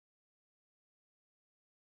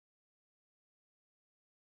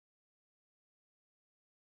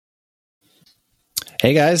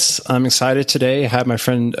Hey guys, I'm excited today. I have my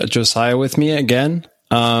friend Josiah with me again.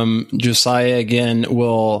 Josiah again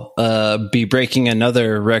will be breaking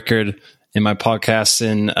another record in my podcast.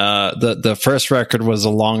 And the first record was the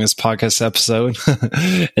longest podcast episode,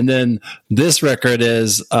 and then this record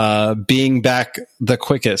is being back the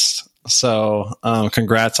quickest. So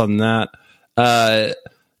congrats on that.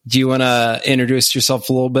 Do you want to introduce yourself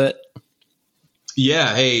a little bit?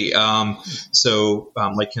 Yeah. Hey,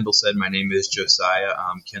 like Kendall said, my name is Josiah.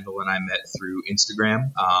 Kendall and I met through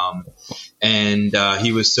Instagram. And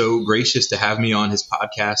he was so gracious to have me on his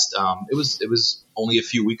podcast. It was only a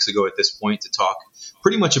few weeks ago at this point to talk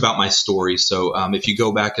pretty much about my story. So, if you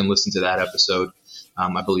go back and listen to that episode,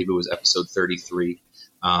 I believe it was episode 33.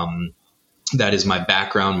 That is my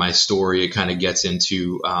background, my story. It kind of gets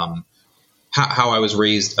into, how I was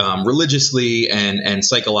raised religiously and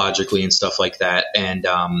psychologically and stuff like that. And,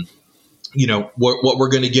 what we're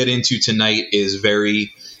going to get into tonight is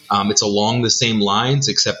very, it's along the same lines,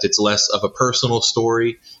 except it's less of a personal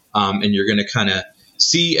story. And you're going to kind of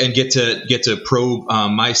see and get to probe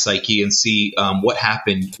my psyche and see what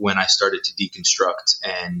happened when I started to deconstruct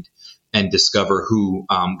and discover who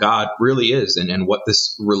God really is and what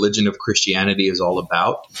this religion of Christianity is all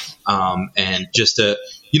about. And just to,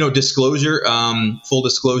 disclosure, full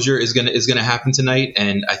disclosure is gonna happen tonight.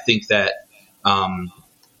 And I think that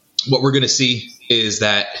what we're gonna see is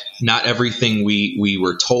that not everything we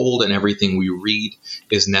were told and everything we read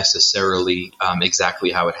is necessarily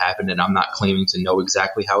exactly how it happened. And I'm not claiming to know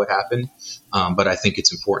exactly how it happened, but I think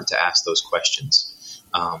it's important to ask those questions.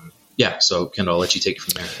 So Kendall, I'll let you take it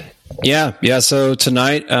from there. Yeah. So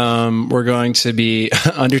tonight we're going to be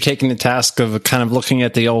undertaking the task of kind of looking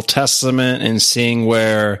at the Old Testament and seeing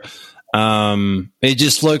where it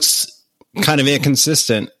just looks kind of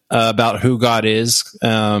inconsistent about who God is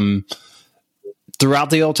throughout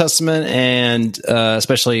the Old Testament and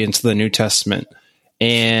especially into the New Testament.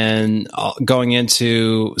 And going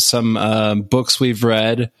into some books we've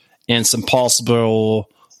read and some possible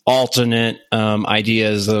alternate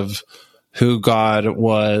ideas of who God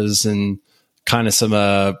was and kind of some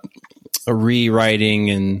rewriting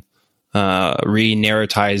and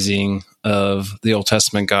re-narratizing of the Old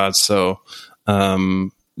Testament God. So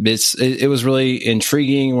it was really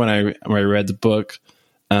intriguing when I read the book.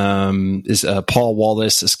 Is Paul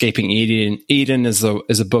Wallace, Escaping Eden? Eden is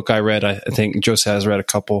a book I read. I think Josiah has read a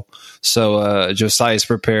couple. So Josiah's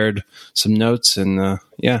prepared some notes and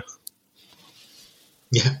yeah.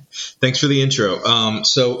 Yeah, thanks for the intro.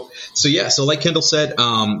 So like Kendall said,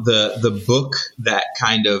 the book that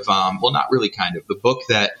kind of, not really kind of, the book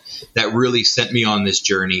that really sent me on this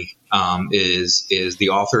journey is the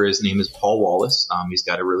author. His name is Paul Wallace. He's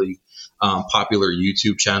got a really popular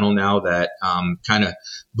YouTube channel now that kind of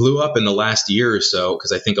blew up in the last year or so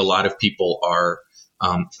because I think a lot of people are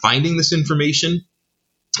finding this information.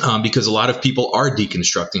 Because a lot of people are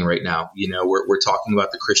deconstructing right now. We're talking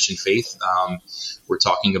about the Christian faith. We're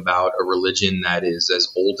talking about a religion that is as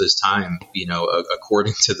old as time,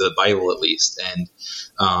 according to the Bible at least. And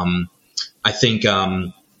I think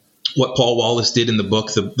what Paul Wallace did in the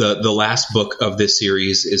book, the last book of this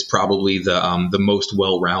series, is probably the most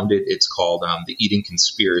well-rounded. It's called The Eden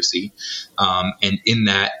Conspiracy, and in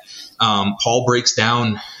that, Paul breaks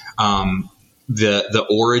down the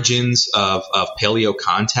origins of paleo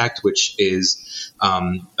contact, which is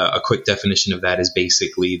a quick definition of that is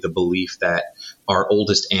basically the belief that our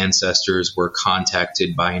oldest ancestors were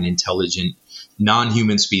contacted by an intelligent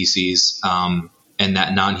non-human species, and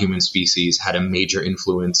that non-human species had a major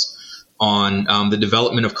influence on the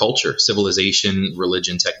development of culture, civilization,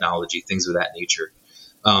 religion, technology, things of that nature.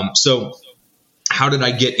 So how did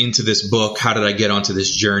I get into this book? How did I get onto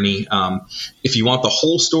this journey? If you want the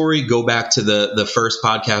whole story, go back to the first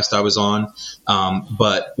podcast I was on.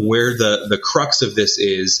 But where the crux of this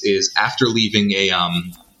is after leaving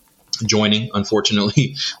joining,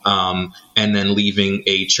 unfortunately, and then leaving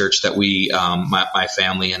a church that my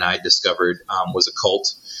family and I discovered was a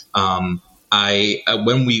cult.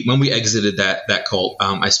 When we exited that cult,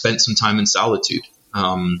 I spent some time in solitude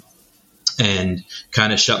and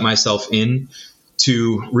kind of shut myself in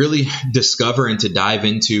to really discover and to dive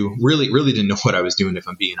into, really didn't know what I was doing, if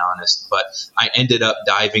I'm being honest, but I ended up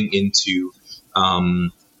diving into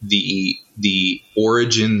the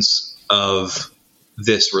origins of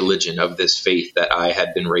this religion, of this faith that I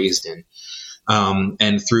had been raised in.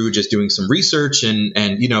 And through just doing some research and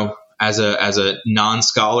as a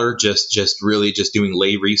non-scholar, just doing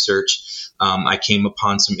lay research, I came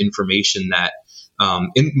upon some information that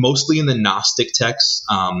mostly in the Gnostic texts,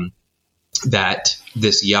 that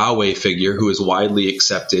this Yahweh figure, who is widely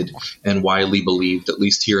accepted and widely believed, at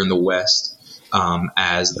least here in the West,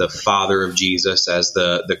 as the Father of Jesus, as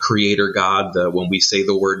the Creator God. When we say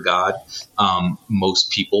the word God,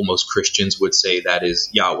 most Christians would say that is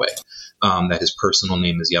Yahweh, that his personal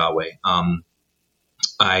name is Yahweh.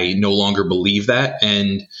 I no longer believe that,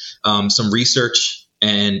 and some research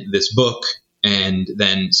and this book and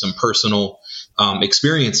then some personal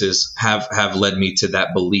experiences have led me to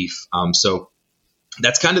that belief. So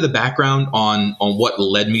that's kind of the background on what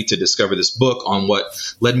led me to discover this book, on what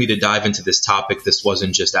led me to dive into this topic. This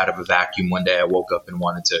wasn't just out of a vacuum. One day I woke up and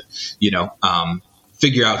wanted to,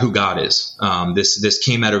 figure out who God is. This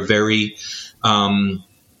came at a very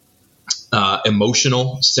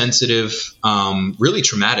emotional, sensitive, really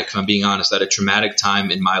traumatic, if I'm being honest, at a traumatic time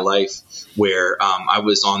in my life where I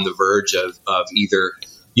was on the verge of either,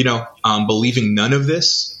 believing none of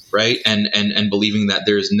this, right, and believing that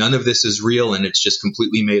there's none of this is real and it's just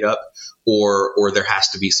completely made up, or there has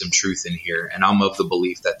to be some truth in here. And I'm of the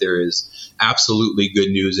belief that there is absolutely good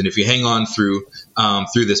news. And if you hang on through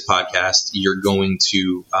this podcast, you're going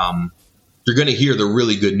to hear the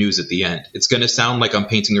really good news at the end. It's going to sound like I'm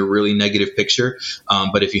painting a really negative picture,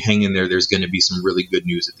 but if you hang in there, there's going to be some really good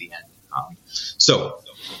news at the end.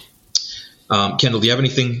 Kendall, do you have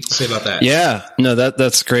anything to say about that? Yeah, no,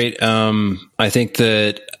 that's great. I think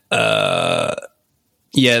that,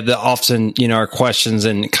 the often, our questions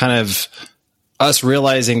and kind of us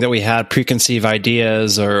realizing that we had preconceived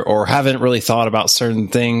ideas or haven't really thought about certain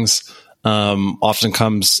things, often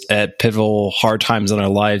comes at pivotal hard times in our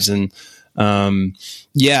lives. And, I'm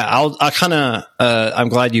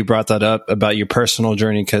glad you brought that up about your personal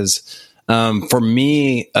journey. 'Cause, for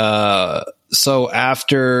me, so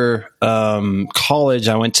after college,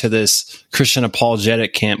 I went to this Christian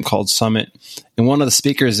apologetic camp called Summit, and one of the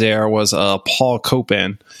speakers there was Paul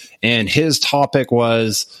Copan, and his topic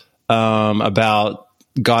was about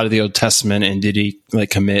God of the Old Testament and did he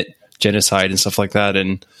commit genocide and stuff like that.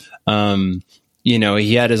 And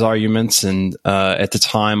he had his arguments, and at the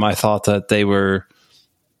time, I thought that they were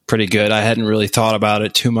pretty good. I hadn't really thought about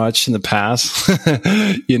it too much in the past,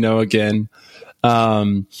 again.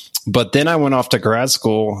 But then I went off to grad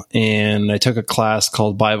school and I took a class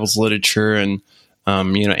called Bible's Literature and,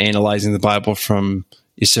 analyzing the Bible from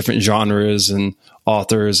its different genres and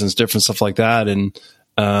authors and different stuff like that. And,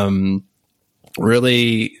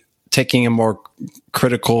 really taking a more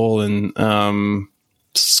critical and,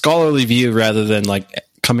 scholarly view rather than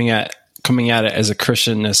coming at it as a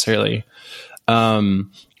Christian necessarily.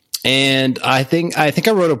 And I think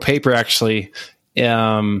I wrote a paper actually,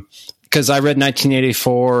 because I read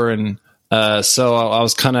 1984, and so I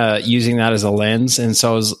was kind of using that as a lens. And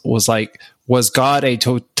so I was like, was God a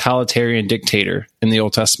totalitarian dictator in the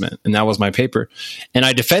Old Testament? And that was my paper. And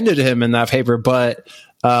I defended him in that paper. But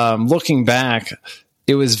looking back,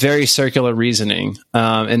 it was very circular reasoning.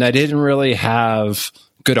 And I didn't really have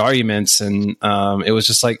good arguments. And it was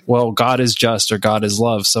just like, well, God is just or God is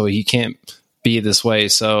love, so he can't be this way.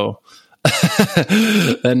 So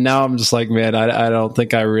and now I'm just like, man, I don't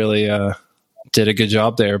think I really did a good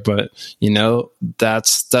job there, but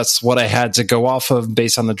that's what I had to go off of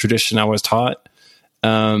based on the tradition I was taught.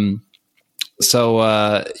 After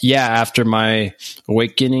my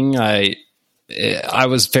awakening, I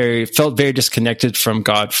felt very disconnected from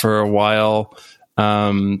God for a while,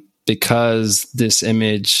 because this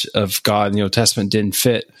image of God in the Old Testament didn't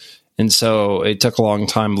fit. And so it took a long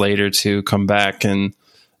time later to come back, and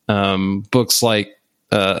books that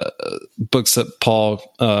Paul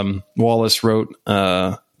Wallace wrote,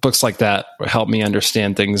 books like that helped me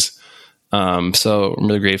understand things. So I'm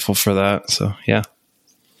really grateful for that. So, yeah.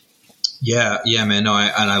 Yeah, man. No,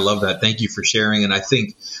 I love that. Thank you for sharing. And I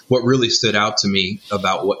think what really stood out to me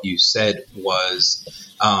about what you said was,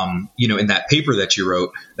 in that paper that you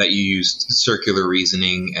wrote, that you used circular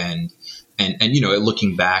reasoning and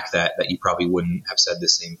looking back that you probably wouldn't have said the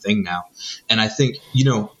same thing now. And I think,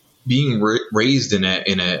 being raised in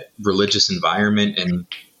a religious environment, and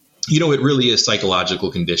it really is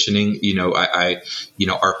psychological conditioning.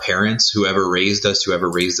 Our parents, whoever raised us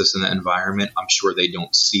in that environment, I'm sure they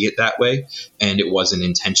don't see it that way, and it wasn't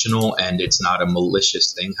intentional, and it's not a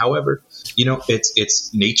malicious thing. However,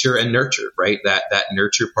 it's nature and nurture, right? That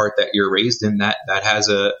nurture part that you're raised in, that has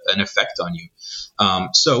an effect on you.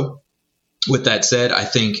 So with that said, I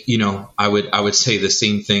think, I would say the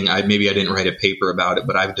same thing. Maybe I didn't write a paper about it,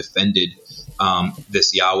 but I've defended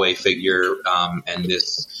this Yahweh figure and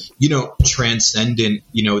this, transcendent,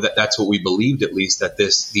 that's what we believed, at least, that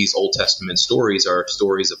these Old Testament stories are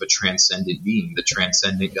stories of a transcendent being, the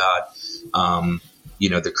transcendent God,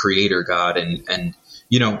 the creator God. And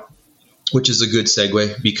which is a good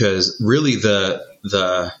segue, because really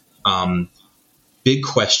the big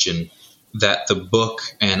question that the book,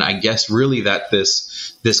 and I guess really that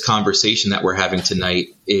this conversation that we're having tonight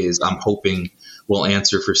is, I'm hoping, will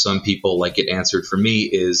answer for some people like it answered for me,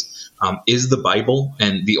 is the Bible,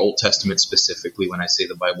 and the Old Testament specifically, when I say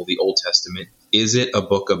the Bible, the Old Testament, is it a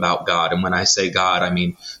book about God? And when I say God, I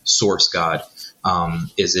mean source God.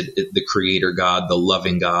 Is it the creator God, the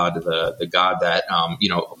loving God, the God that,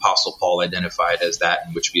 Apostle Paul identified as that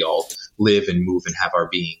in which we all live and move and have our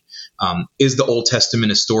being? Is the Old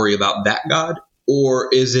Testament a story about that God, or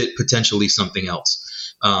is it potentially something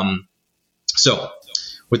else? So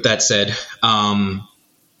with that said, I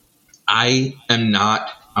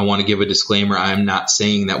want to give a disclaimer. I am not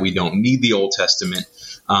saying that we don't need the Old Testament,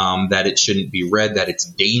 that it shouldn't be read, that it's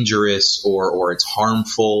dangerous or it's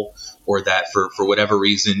harmful, or that for whatever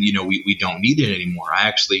reason, we don't need it anymore. I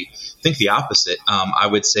actually think the opposite. I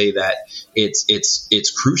would say that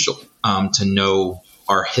it's crucial to know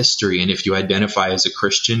our history. And if you identify as a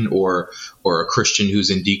Christian or a Christian who's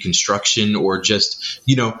in deconstruction, or just,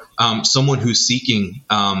 someone who's seeking,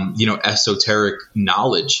 esoteric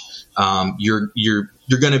knowledge, you're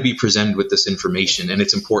going to be presented with this information, and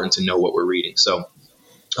it's important to know what we're reading. So,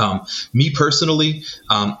 me personally,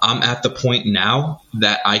 I'm at the point now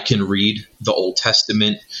that I can read the Old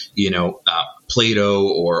Testament, Plato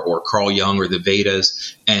or Carl Jung or the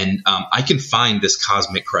Vedas, and I can find this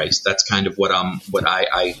cosmic Christ. That's kind of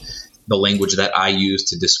the language that I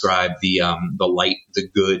use to describe the light, the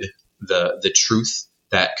good, the truth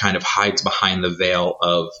that kind of hides behind the veil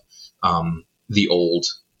of the Old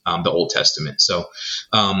Testament. So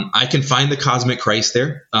I can find the cosmic Christ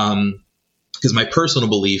there. Because my personal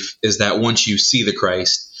belief is that once you see the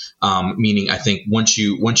Christ, meaning I think once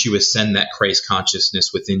you ascend that Christ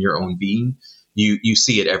consciousness within your own being, you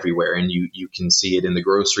see it everywhere, and you can see it in the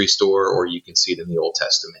grocery store, or you can see it in the Old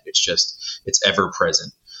Testament. It's ever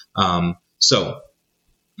present. I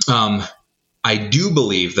do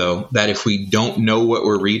believe, though, that if we don't know what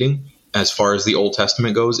we're reading, as far as the Old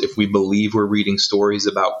Testament goes, if we believe we're reading stories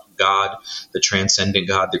about God, the transcendent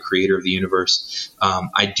God, the creator of the universe,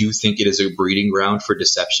 I do think it is a breeding ground for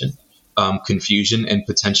deception, confusion, and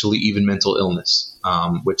potentially even mental illness,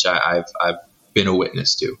 which I've been a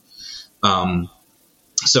witness to.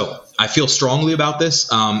 So I feel strongly about this,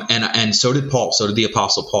 and so did Paul. So did the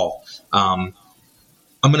Apostle Paul.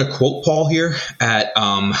 I'm going to quote Paul here at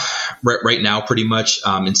right now, pretty much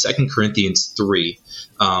in 2 Corinthians 3.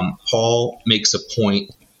 Paul makes a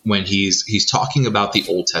point when he's talking about the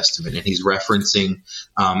Old Testament, and he's referencing,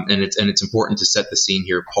 and it's important to set the scene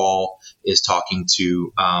here. Paul is talking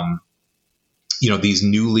to these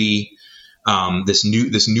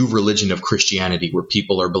this new religion of Christianity, where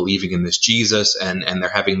people are believing in this Jesus, and they're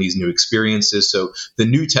having these new experiences. So the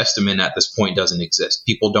New Testament at this point doesn't exist.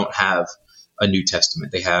 People don't have a New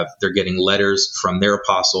Testament. They're getting letters from their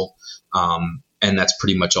apostle, and that's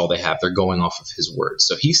pretty much all they have. They're going off of his word.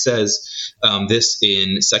 So he says this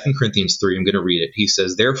in 2 Corinthians 3. I'm going to read it. He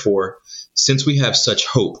says, "Therefore, since we have such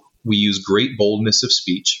hope, we use great boldness of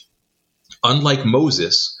speech, unlike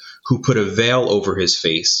Moses, who put a veil over his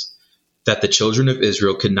face, that the children of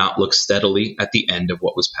Israel could not look steadily at the end of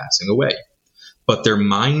what was passing away. But their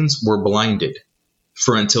minds were blinded.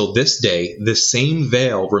 For until this day, the same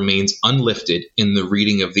veil remains unlifted in the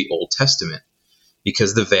reading of the Old Testament,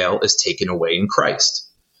 because the veil is taken away in Christ.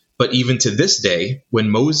 But even to this day, when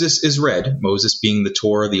Moses is read, Moses being the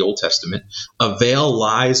Torah, the Old Testament, a veil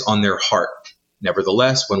lies on their heart.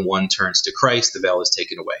 Nevertheless, when one turns to Christ, the veil is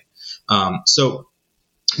taken away." So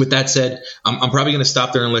with that said, I'm probably going to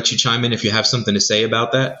stop there and let you chime in if you have something to say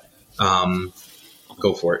about that.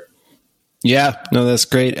 Go for it. Yeah, no, that's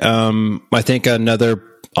great. I think another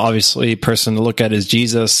obviously person to look at is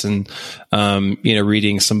Jesus, and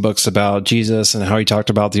reading some books about Jesus and how he talked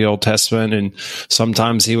about the Old Testament. And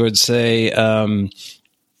sometimes he would say,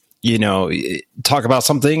 talk about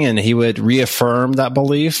something and he would reaffirm that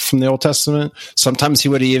belief from the Old Testament. Sometimes he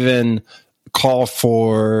would even call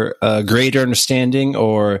for a greater understanding,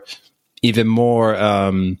 or even more,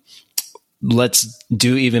 let's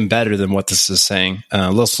do even better than what this is saying.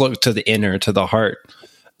 Let's look to the inner, to the heart.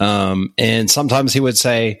 And sometimes he would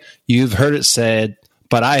say, "You've heard it said,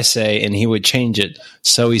 but I say," and he would change it.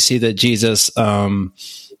 So we see that Jesus,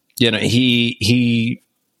 he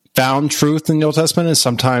found truth in the Old Testament, and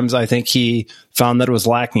sometimes I think he found that it was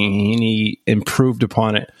lacking, and he improved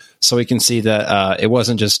upon it. So we can see that it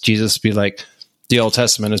wasn't just Jesus be like, the Old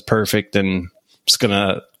Testament is perfect and just going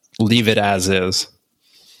to leave it as is.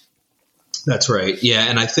 That's right. Yeah.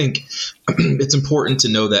 And I think it's important to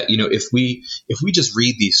know that, if we just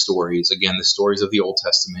read these stories, again, the stories of the Old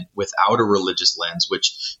Testament without a religious lens,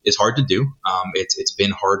 which is hard to do. It's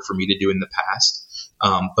been hard for me to do in the past.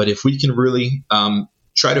 But if we can really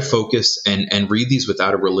try to focus and read these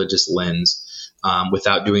without a religious lens,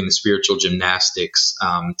 without doing the spiritual gymnastics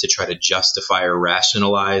to try to justify or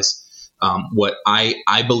rationalize what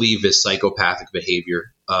I believe is psychopathic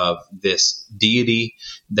behavior of this deity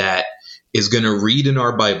that is going to read in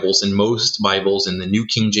our Bibles, in most Bibles, in the New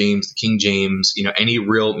King James, the King James, any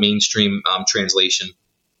real mainstream translation,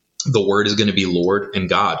 the word is going to be Lord and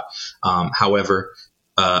God. However,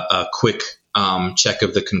 a quick check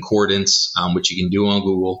of the concordance, which you can do on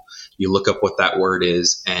Google, you look up what that word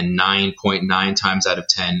is, and 9.9 times out of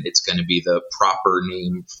 10, it's going to be the proper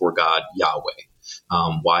name for God, Yahweh,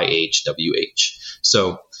 YHWH.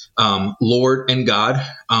 So, Lord and God,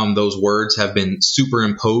 those words have been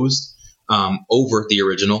superimposed over the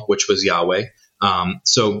original, which was Yahweh.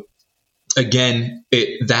 So again,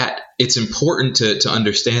 it's important to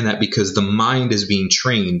understand that, because the mind is being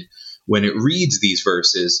trained when it reads these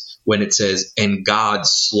verses, when it says, and God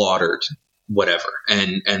slaughtered whatever,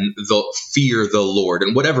 and the fear the Lord,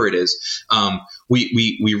 and whatever it is,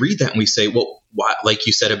 we read that and we say, well, why, like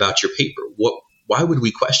you said about your paper, why would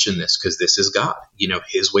we question this? Because this is God.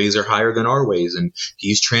 His ways are higher than our ways, and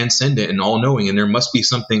he's transcendent and all knowing. And there must be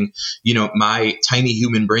something, my tiny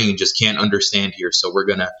human brain just can't understand here. So we're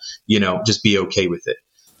going to, just be okay with it.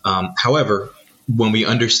 However, when we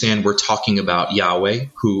understand we're talking about Yahweh,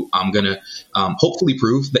 who I'm going to hopefully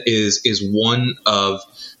prove that is one of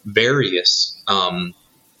various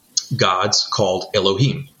gods called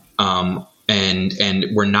Elohim. And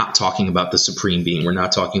we're not talking about the supreme being. We're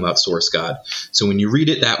not talking about source God. So when you read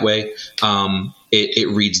it that way, it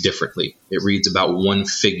reads differently. It reads about one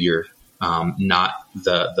figure, not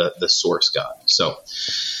the source God. So,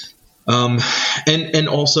 and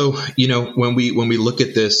also, when we look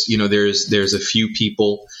at this, there's a few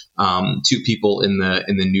people, two people in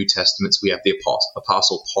the New Testaments. We have the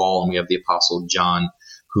Apostle Paul and we have the Apostle John,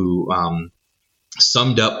 who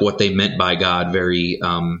summed up what they meant by God very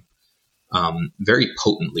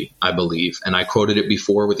potently, I believe. And I quoted it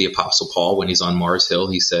before with the Apostle Paul when he's on Mars Hill.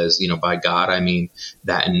 He says, by God, I mean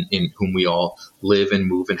that in whom we all live and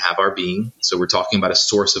move and have our being. So we're talking about a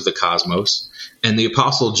source of the cosmos. And the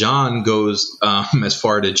Apostle John goes as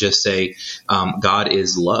far to just say, God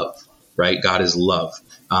is love, right? God is love.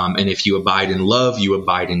 And if you abide in love, you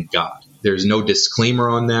abide in God. There's no disclaimer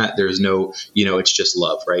on that. There's no, it's just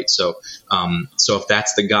love, right? So, so if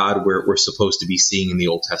that's the God we're supposed to be seeing in the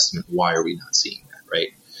Old Testament, why are we not seeing that,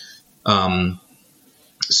 right?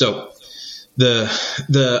 So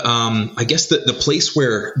I guess the place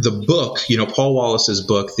where the book, Paul Wallace's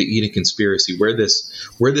book, The Eden Conspiracy, where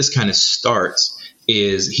this kind of starts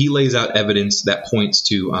is he lays out evidence that points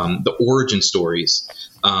to the origin stories,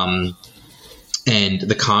 and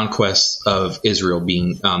the conquests of Israel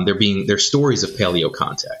being their stories of paleo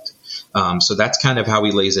contact. So that's kind of how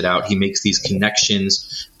he lays it out. He makes these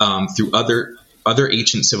connections through other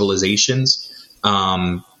ancient civilizations,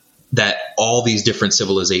 that all these different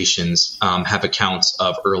civilizations have accounts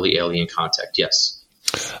of early alien contact. Yes.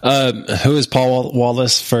 Who is Paul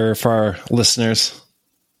Wallace for our listeners?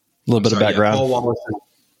 A little bit of background. Paul Wallace.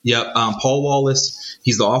 Paul Wallace.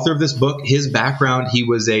 He's the author of this book. His background, he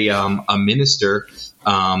was a minister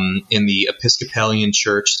in the Episcopalian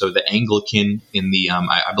Church, so the Anglican in the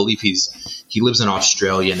I believe he lives in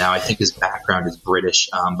Australia now. I think his background is British,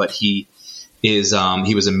 but he was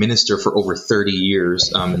a minister for over 30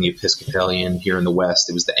 years in the Episcopalian here in the West.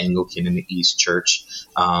 It was the Anglican in the East Church.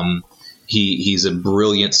 He's a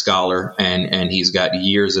brilliant scholar, and he's got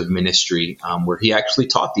years of ministry where he actually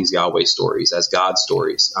taught these Yahweh stories as God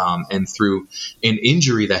stories. And through an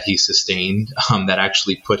injury that he sustained that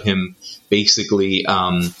actually put him basically,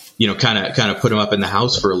 kind of put him up in the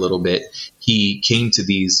house for a little bit, he came to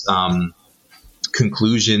these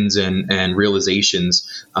conclusions and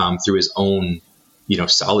realizations through his own,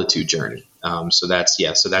 solitude journey. So that's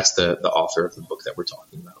the author of the book that we're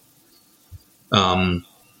talking about.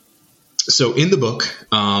 So in the book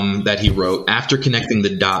that he wrote, after connecting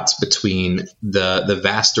the dots between the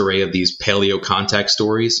vast array of these paleo contact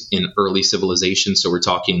stories in early civilization, so we're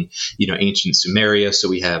talking, ancient Sumeria. So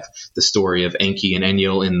we have the story of Enki and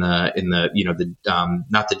Enlil in the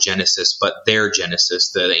not the Genesis, but their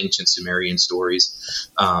Genesis, the ancient Sumerian stories.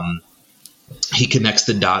 He connects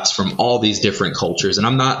the dots from all these different cultures, and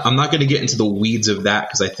I'm not going to get into the weeds of that,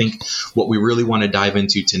 because I think what we really want to dive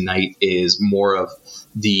into tonight is more of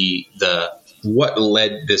the what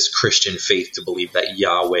led this Christian faith to believe that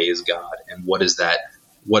Yahweh is God, and what does that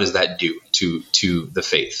do to the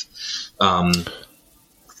faith? Yep.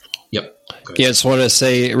 Yeah, I just want to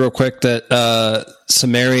say real quick that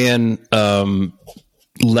Sumerian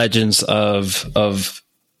legends of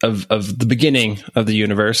of the beginning of the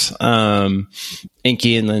universe,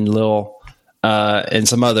 Enki and then Lil, and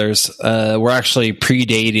some others, were actually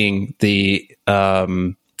predating the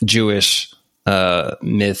Jewish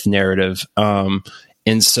myth narrative.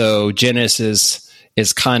 And so Genesis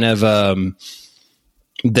is kind of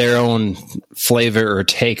their own flavor or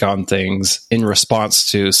take on things in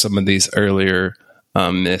response to some of these earlier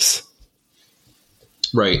myths.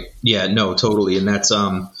 Right. Yeah, no, totally. And that's,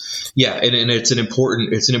 yeah. And it's an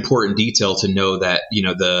important detail to know that,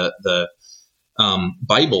 the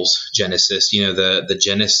Bible's Genesis, the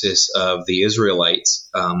Genesis of the Israelites,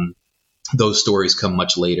 those stories come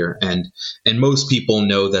much later. And most people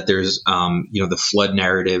know that there's, the flood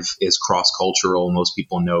narrative is cross-cultural. Most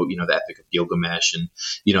people know, the Epic of Gilgamesh, and,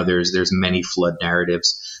 there's many flood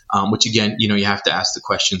narratives, which again, you have to ask the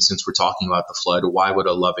question, since we're talking about the flood, why would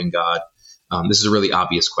a loving God, this is a really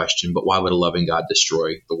obvious question, but why would a loving God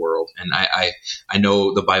destroy the world? And I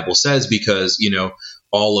know the Bible says because,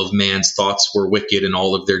 all of man's thoughts were wicked and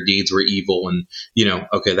all of their deeds were evil. And,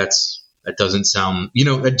 okay, that doesn't sound,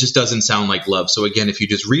 that just doesn't sound like love. So again, if you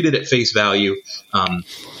just read it at face value,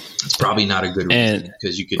 it's probably not a good reason,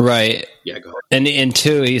 because you could. Right. Yeah, go ahead. And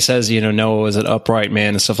two, he says, Noah was an upright man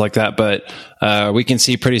and stuff like that. But we can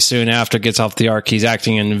see pretty soon after he gets off the ark, he's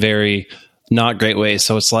acting in very not great ways.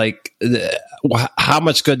 So it's like, how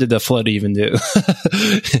much good did the flood even do?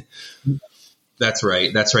 That's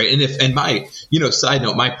right. And my, side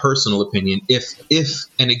note, my personal opinion, if,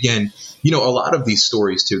 and again, a lot of these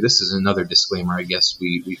stories too, this is another disclaimer, I guess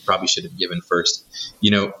we probably should have given first.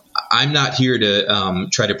 I'm not here to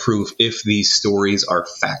try to prove if these stories are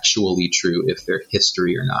factually true, if they're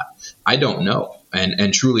history or not. I don't know.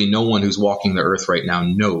 And truly no one who's walking the earth right now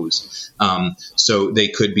knows. So they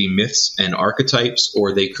could be myths and archetypes,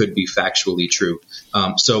 or they could be factually true.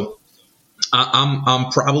 So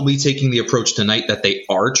I'm probably taking the approach tonight that they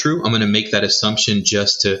are true. I'm going to make that assumption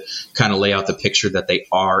just to kind of lay out the picture that they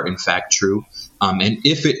are in fact true. And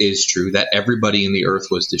if it is true that everybody in the earth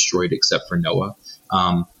was destroyed except for Noah,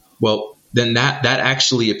 well, then that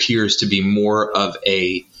actually appears to be more of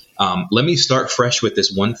a, let me start fresh with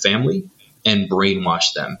this one family and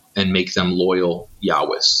brainwash them and make them loyal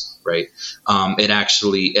Yahwehs, right? It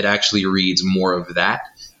actually reads more of that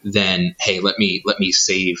than, hey, let me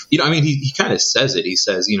save. He kind of says it. He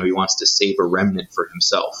says, he wants to save a remnant for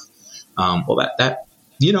himself. Well, that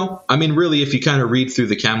really, if you kind of read through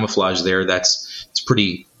the camouflage there, it's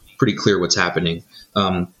pretty clear what's happening.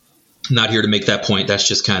 Not here to make that point. That's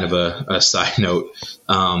just kind of a side note.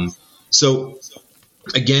 So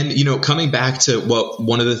again, coming back to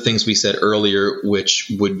one of the things we said earlier,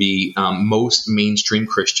 which would be most mainstream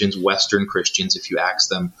Christians, Western Christians, if you ask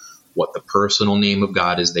them what the personal name of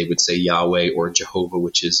God is, they would say Yahweh or Jehovah,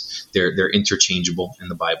 which is they're interchangeable in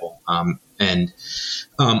the Bible.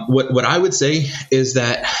 What I would say is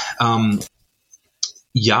that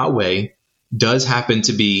Yahweh does happen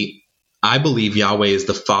to be, I believe Yahweh is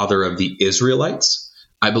the father of the Israelites.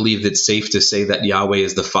 I believe it's safe to say that Yahweh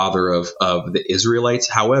is the father of the Israelites.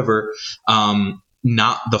 However,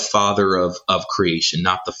 not the father of creation,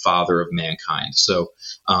 not the father of mankind. So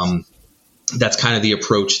that's kind of the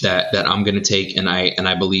approach that I'm going to take. And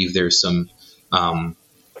I believe there's going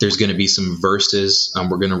to be some verses.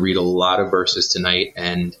 We're going to read a lot of verses tonight,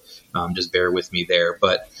 and just bear with me there.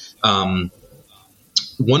 But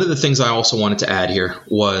one of the things I also wanted to add here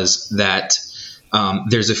was that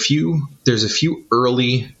there's a few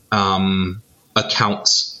early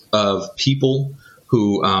accounts of people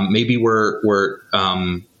who maybe were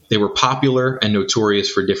they were popular and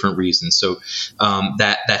notorious for different reasons. So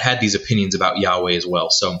that had these opinions about Yahweh as well.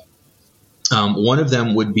 So one of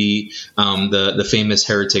them would be the famous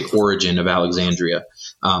heretic Origen of Alexandria.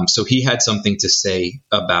 So he had something to say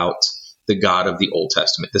about the God of the Old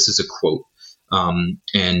Testament. This is a quote.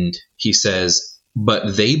 And he says,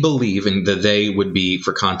 but they believe, and the they would be,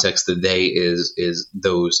 for context, the they is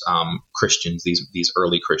those Christians, these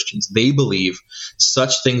early Christians. They believe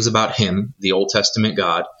such things about him, the Old Testament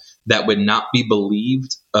God, that would not be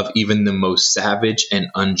believed of even the most savage and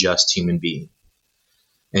unjust human being.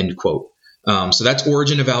 End quote. So that's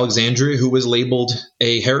Origen of Alexandria, who was labeled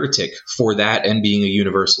a heretic for that and being a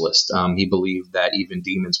universalist. He believed that even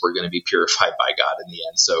demons were going to be purified by God in the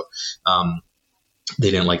end. So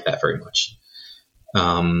they didn't like that very much.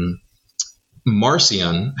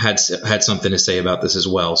 Marcion had something to say about this as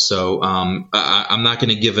well. So I'm not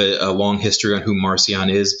going to give a long history on who Marcion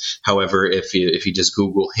is. However, if you just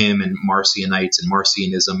Google him and Marcionites and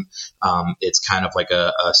Marcionism, it's kind of like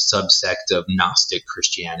a subsect of Gnostic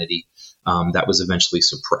Christianity that was eventually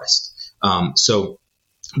suppressed. So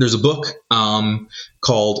there's a book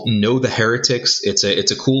called Know the Heretics. It's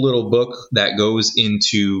a cool little book that goes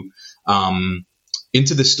into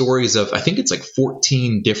the stories of, I think it's like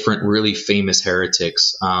 14 different really famous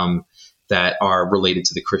heretics that are related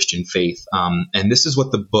to the Christian faith. And this is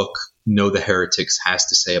what the book Know the Heretics has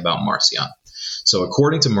to say about Marcion. So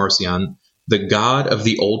according to Marcion, the God of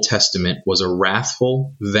the Old Testament was a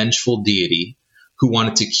wrathful, vengeful deity who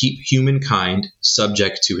wanted to keep humankind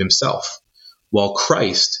subject to himself, while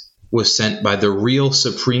Christ was sent by the real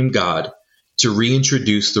supreme God to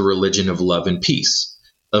reintroduce the religion of love and peace.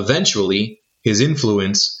 Eventually, his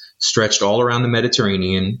influence stretched all around the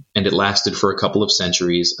Mediterranean, and it lasted for a couple of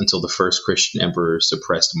centuries until the first Christian emperor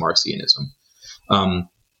suppressed Marcionism.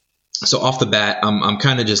 So off the bat, I'm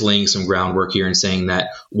kind of just laying some groundwork here and saying that,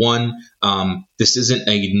 one, this isn't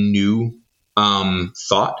a new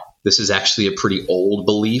thought. This is actually a pretty old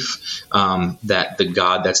belief that the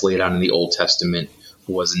God that's laid out in the Old Testament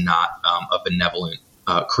was not a benevolent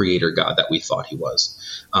creator God that we thought he was.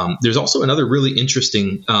 There's also another really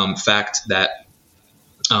interesting fact that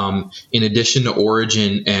in addition to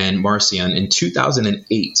Origen and Marcion, in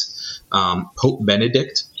 2008, Pope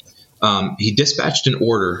Benedict, he dispatched an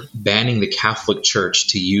order banning the Catholic Church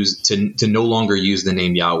to no longer use the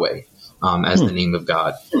name Yahweh as the name of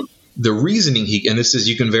God. The reasoning and this is,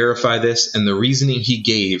 you can verify this, and the reasoning he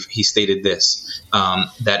gave, he stated this,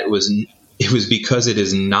 that it was because it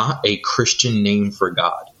is not a Christian name for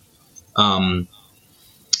God. And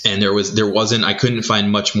there wasn't, I couldn't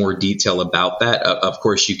find much more detail about that. Of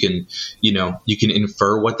course you can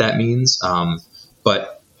infer what that means.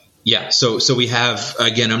 But yeah, so we have,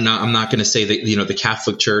 again, I'm not going to say that, the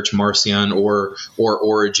Catholic Church, Marcion or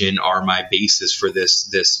Origen are my basis for this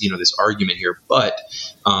argument here. But,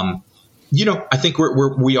 I think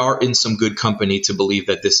we are in some good company to believe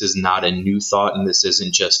that this is not a new thought, and this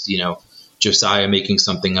isn't just, Josiah making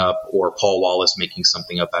something up or Paul Wallace making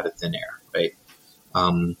something up out of thin air, right?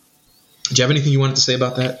 Do you have anything you wanted to say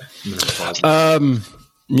about that? I'm gonna pause.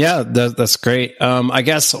 Yeah, that's great. I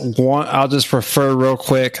guess I'll just refer real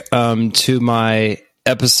quick to my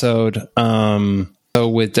episode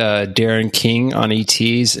with Darren King on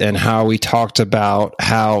ETs, and how we talked about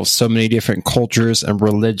how so many different cultures and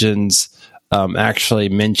religions actually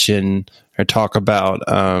mention or talk about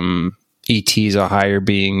ETs or higher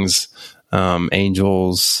beings,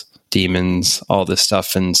 angels, demons, all this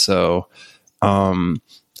stuff. And so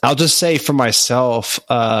I'll just say for myself,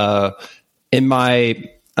 in my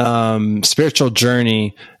spiritual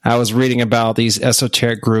journey, I was reading about these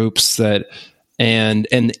esoteric groups and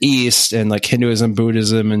in the East, and like Hinduism,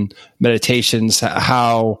 Buddhism, and meditations,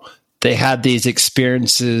 how they had these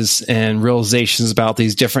experiences and realizations about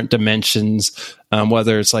these different dimensions,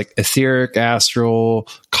 whether it's like etheric, astral,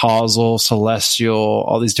 causal, celestial,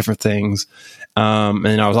 all these different things.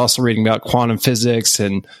 And I was also reading about quantum physics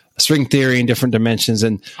and string theory in different dimensions.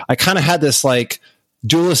 And I kind of had this like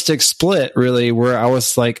dualistic split, really, where I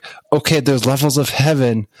was like, okay, there's levels of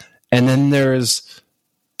heaven, and then there's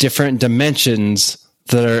different dimensions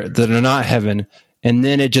that are not heaven. And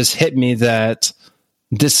then it just hit me that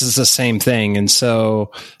this is the same thing. And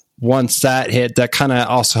so once that hit, that kind of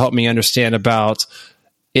also helped me understand about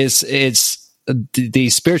the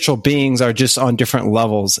spiritual beings are just on different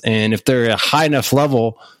levels. And if they're a high enough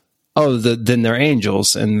level, then they're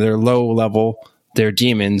angels, and they're low level, they're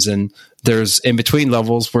demons. And there's in between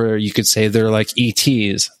levels where you could say they're like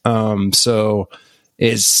ETs. So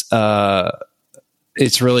it's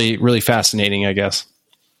really, really fascinating, I guess.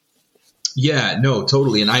 Yeah, no,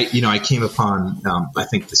 totally. And I came upon, I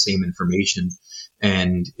think, the same information,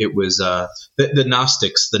 and it was the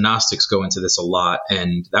Gnostics. The Gnostics go into this a lot,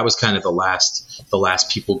 and that was kind of the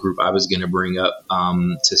last people group I was going to bring up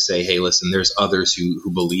to say, hey, listen, there's others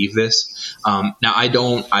who believe this. Now, I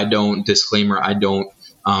don't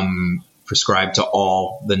prescribe to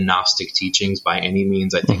all the Gnostic teachings by any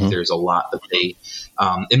means. I think there's a lot that they,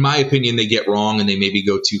 in my opinion, they get wrong, and they maybe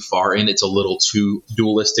go too far in. It's a little too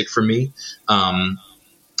dualistic for me.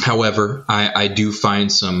 However, I do find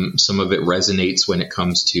some of it resonates when it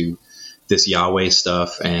comes to this Yahweh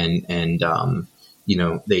stuff, and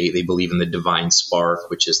they believe in the divine spark,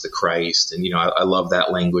 which is the Christ. And, I love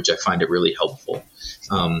that language. I find it really helpful.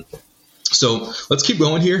 So let's keep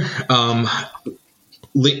going here. I'm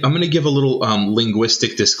going to give a little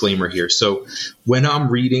linguistic disclaimer here. So when I'm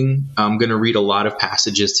reading, I'm going to read a lot of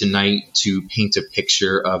passages tonight to paint a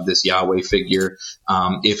picture of this Yahweh figure.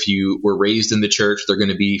 If you were raised in the church, they're going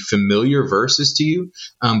to be familiar verses to you,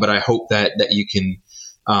 but I hope that you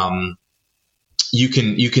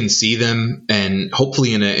can see them, and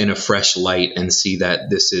hopefully in a fresh light, and see that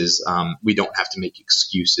this is we don't have to make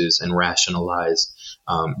excuses and rationalize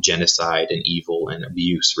genocide and evil and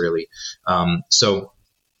abuse, really. So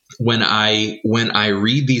when I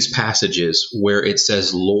read these passages where it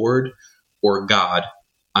says Lord or God,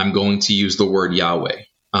 I'm going to use the word Yahweh.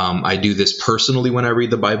 I do this personally when I read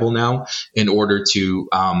the Bible now in order to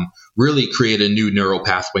really create a new neural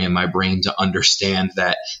pathway in my brain to understand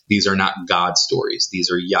that these are not God stories. These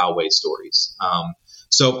are Yahweh stories.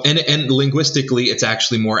 So linguistically, it's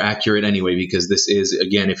actually more accurate anyway, because this is,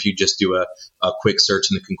 again, if you just do a quick search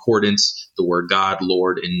in the concordance, the word God,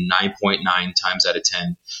 Lord, in 9.9 times out of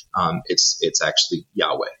 10, it's actually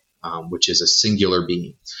Yahweh, which is a singular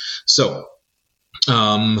being. So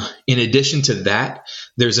in addition to that,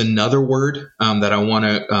 there's another word that I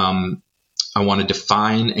want to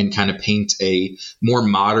define and kind of paint a more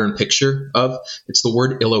modern picture of. It's the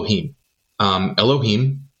word Elohim.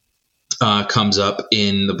 Elohim comes up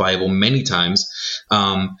in the Bible many times,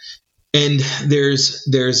 and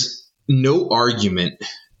there's no argument,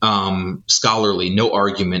 scholarly, no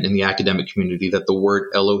argument in the academic community that the word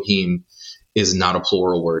Elohim is not a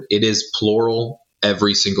plural word. It is plural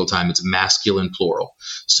every single time. It's masculine plural.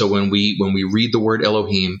 So when we read the word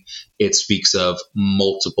Elohim, it speaks of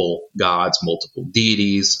multiple gods, multiple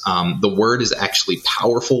deities. The word is actually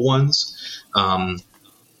powerful ones.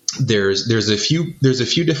 There's a few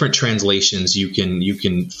different translations you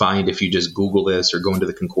can find if you just Google this or go into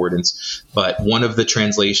the concordance. But one of the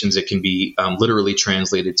translations, it can be literally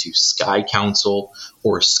translated to sky council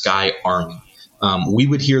or sky army. We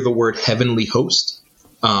would hear the word heavenly host.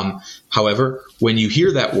 However, when you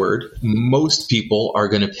hear that word, most people are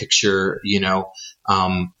going to picture,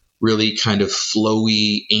 really kind of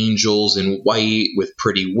flowy angels in white with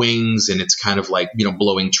pretty wings, and it's kind of like,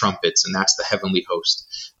 blowing trumpets, and that's the heavenly host.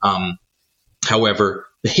 However,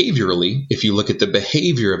 behaviorally, if you look at the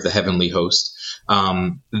behavior of the heavenly host,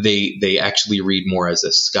 they actually read more as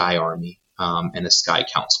a sky army and a sky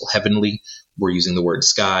council. Heavenly, we're using the word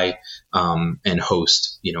sky, and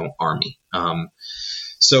host, army.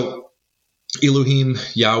 So Elohim,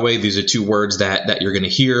 Yahweh, these are two words that you're going to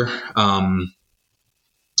hear.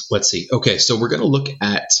 Let's see. Okay, so we're going to look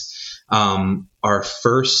at our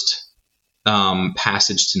first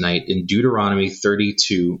passage tonight in Deuteronomy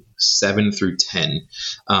 32, 7 through 10.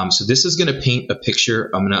 So this is going to paint a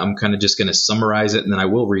picture. I'm kind of just going to summarize it, and then I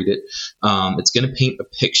will read it. It's going to paint a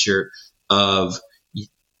picture of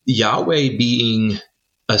Yahweh being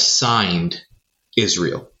assigned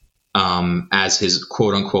Israel as his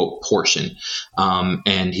quote unquote portion.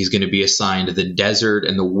 And he's going to be assigned the desert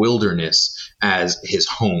and the wilderness as his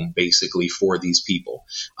home, basically, for these people.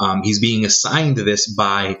 He's being assigned this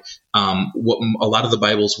by what a lot of the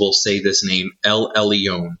Bibles will say this name, El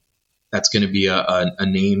Elyon. That's going to be a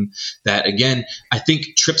name that, again, I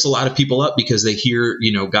think trips a lot of people up because they hear,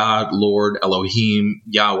 God, Lord, Elohim,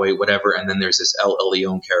 Yahweh, whatever. And then there's this El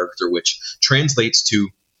Elyon character, which translates to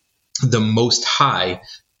the Most High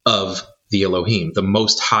of the Elohim, the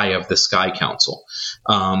Most High of the Sky Council.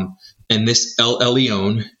 And this El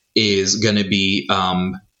Elyon is going to be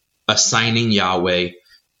assigning Yahweh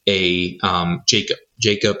a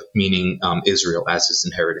Jacob meaning Israel as his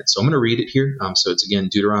inheritance. So I'm going to read it here. So it's, again,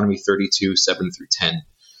 Deuteronomy 32, 7 through 10.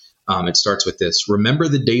 It starts with this. Remember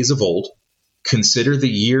the days of old. Consider the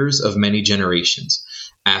years of many generations.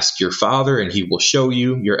 Ask your father, and he will show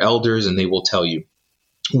you, your elders, and they will tell you.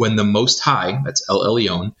 When the Most High, that's El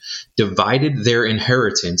Elyon, divided their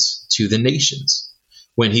inheritance to the nations,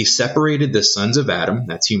 when he separated the sons of Adam,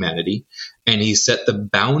 that's humanity, and he set the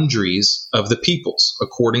boundaries of the peoples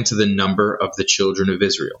according to the number of the children of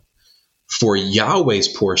Israel. For Yahweh's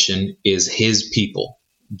portion is his people.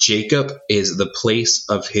 Jacob is the place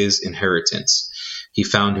of his inheritance. He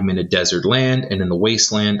found him in a desert land, and in the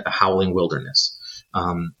wasteland, a howling wilderness. We're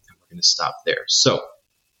going to stop there. So,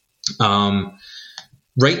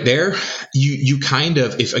 right there, you kind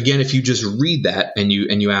of, if you just read that and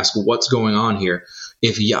you ask what's going on here,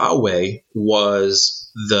 if Yahweh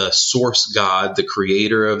was the source God, the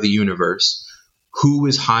creator of the universe, who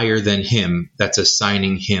is higher than him that's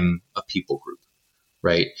assigning him a people group,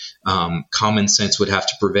 right? Common sense would have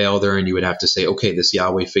to prevail there, and you would have to say, okay, this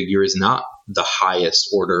Yahweh figure is not the highest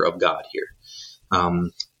order of God here.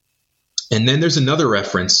 And then there's another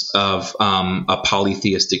reference of a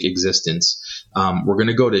polytheistic existence. We're going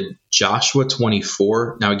to go to Joshua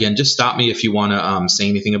 24. Now, again, just stop me if you want to say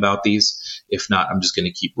anything about these. If not, I'm just going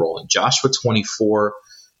to keep rolling. Joshua 24,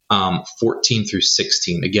 14 through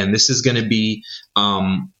 16. Again, this is going to be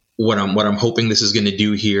what I'm hoping this is going to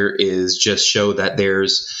do here is just show that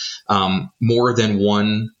there's more than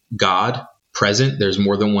one God present. There's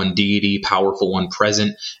more than one deity, powerful one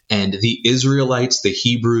present. And the Israelites, the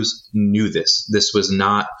Hebrews, knew this. This was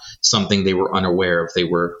not something they were unaware of. They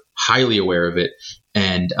were highly aware of it.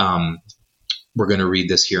 And we're going to read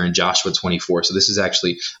this here in Joshua 24. So this is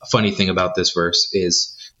actually a funny thing about this verse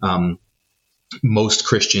is most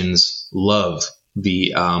Christians love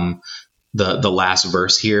the last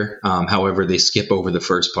verse here. However, they skip over the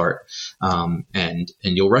first part, and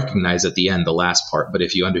you'll recognize at the end the last part. But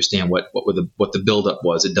if you understand what the buildup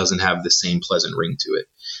was, it doesn't have the same pleasant ring to it.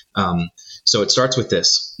 So it starts with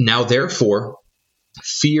this: Now therefore,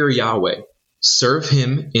 fear Yahweh, serve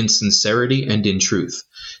Him in sincerity and in truth,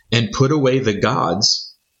 and put away the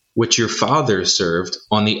gods which your fathers served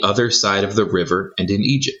on the other side of the river and in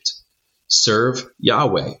Egypt. Serve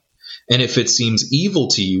Yahweh. And if it seems evil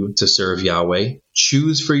to you to serve Yahweh,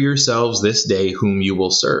 choose for yourselves this day whom you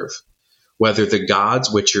will serve, whether the gods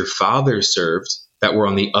which your fathers served that were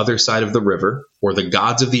on the other side of the river, or the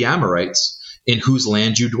gods of the Amorites in whose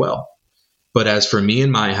land you dwell. But as for me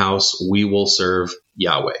and my house, we will serve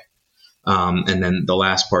Yahweh. And then the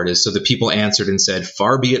last part is, so the people answered and said,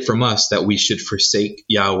 far be it from us that we should forsake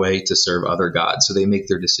Yahweh to serve other gods. So they make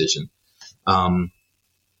their decision.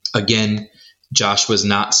 Again, Joshua's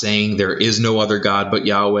not saying there is no other God but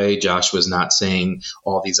Yahweh. Joshua's not saying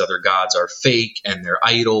all these other gods are fake and they're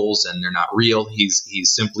idols and they're not real. He's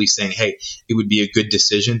simply saying, hey, it would be a good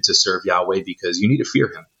decision to serve Yahweh because you need to fear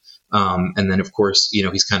him. And then, of course,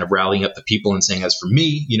 he's kind of rallying up the people and saying, as for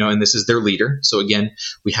me, and this is their leader. So again,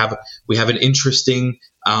 we have an interesting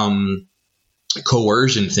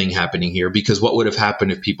coercion thing happening here, because what would have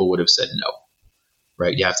happened if people would have said no,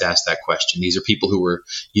 right? You have to ask that question. These are people who were,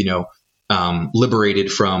 liberated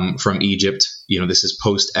from Egypt. This is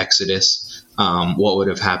post Exodus. What would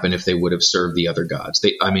have happened if they would have served the other gods?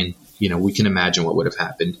 We can imagine what would have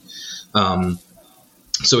happened.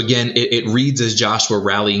 So again, it reads as Joshua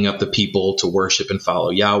rallying up the people to worship and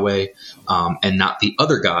follow Yahweh, and not the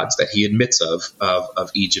other gods that he admits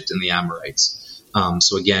of Egypt and the Amorites.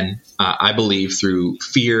 So again, I believe through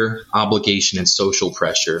fear, obligation, and social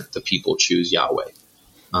pressure, the people choose Yahweh.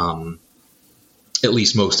 At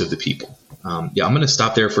least most of the people. I'm going to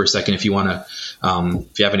stop there for a second. If you want to,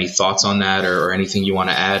 if you have any thoughts on that or anything you want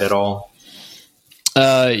to add at all.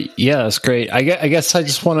 Yeah, that's great. I guess I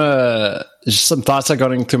just want to, just some thoughts that are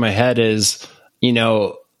going through my head is, I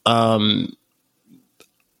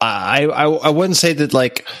wouldn't say that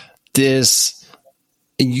like this,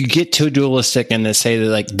 you get too dualistic and to say that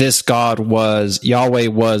like this God Yahweh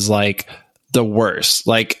was like the worst.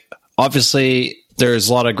 Like obviously there's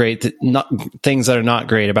a lot of great things that are not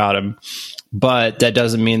great about him, but that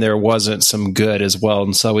doesn't mean there wasn't some good as well.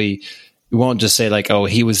 And so we won't just say like, oh,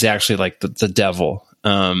 he was actually like the devil.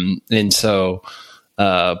 And so,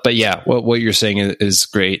 but yeah, what you're saying is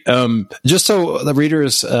great. Just so the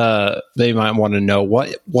readers, they might want to know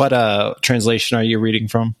what translation are you reading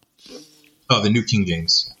from? Oh, the New King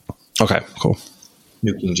James. Okay, cool.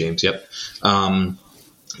 New King James. Yep.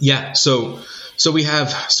 Yeah. So we have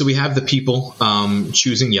the people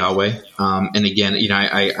choosing Yahweh, and again,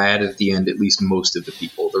 I added at the end at least most of the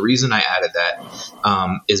people. The reason I added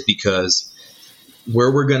that is because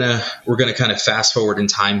where we're gonna kind of fast forward in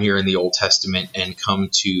time here in the Old Testament and come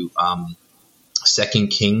to 2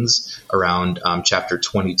 Kings around chapter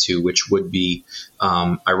 22, which would be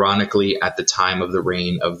ironically at the time of the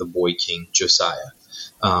reign of the boy king Josiah.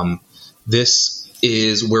 This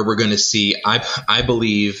is where we're going to see, I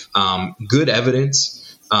believe, good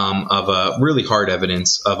evidence of a really hard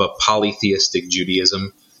evidence of a polytheistic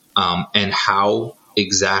Judaism, and how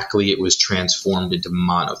exactly it was transformed into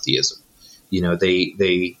monotheism.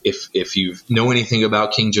 If you know anything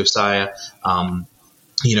about King Josiah,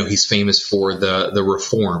 he's famous for the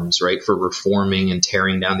reforms, right? For reforming and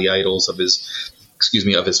tearing down the idols of his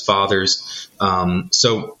fathers.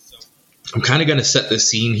 So I'm kind of going to set the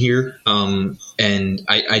scene here. And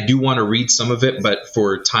I do want to read some of it, but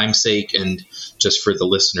for time's sake and just for the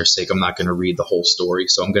listener's sake, I'm not going to read the whole story.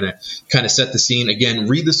 So I'm going to kind of set the scene. Again,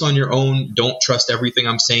 read this on your own. Don't trust everything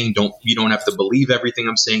I'm saying. You don't have to believe everything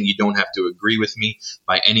I'm saying. You don't have to agree with me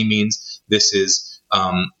by any means. This is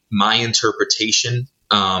my interpretation,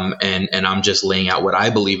 and I'm just laying out what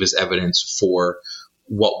I believe is evidence for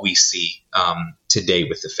what we see today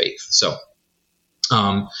with the faith.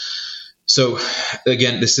 So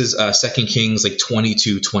again, this is 2 Kings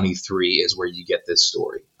 22-23 is where you get this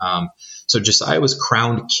story. So Josiah was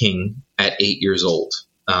crowned king at 8 years old.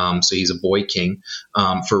 So he's a boy king.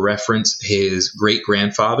 For reference, his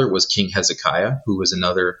great-grandfather was King Hezekiah, who was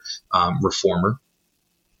another reformer.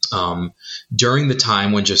 During the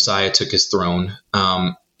time when Josiah took his throne,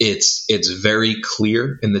 it's very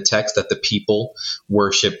clear in the text that the people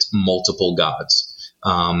worshipped multiple gods.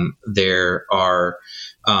 There are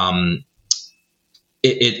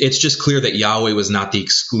it's just clear that Yahweh was not the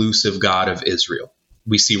exclusive God of Israel.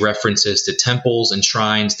 We see references to temples and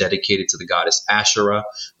shrines dedicated to the goddess Asherah.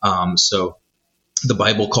 So the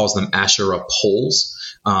Bible calls them Asherah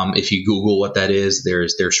poles. If you Google what that is,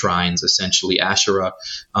 there's their shrines. Essentially, Asherah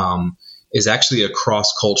is actually a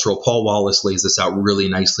cross-cultural. Paul Wallace lays this out really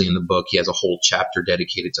nicely in the book. He has a whole chapter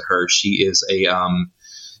dedicated to her. She is a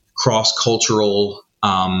cross-cultural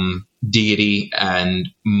deity, and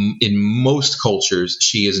in most cultures,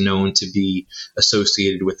 she is known to be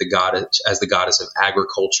associated with the goddess as the goddess of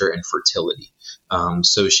agriculture and fertility.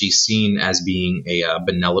 So she's seen as being a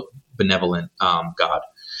benevolent god.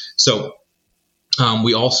 So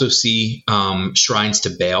we also see shrines to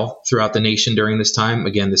Baal throughout the nation during this time.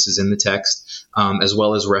 Again, this is in the text, as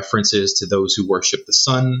well as references to those who worship the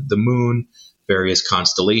sun, the moon, various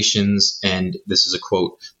constellations, and this is a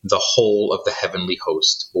quote, the whole of the heavenly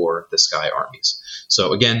host, or the sky armies.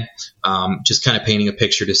 So again, just kind of painting a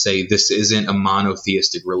picture to say this isn't a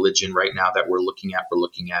monotheistic religion right now that we're looking at. We're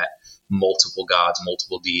looking at multiple gods,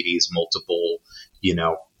 multiple deities, multiple,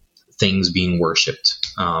 things being worshipped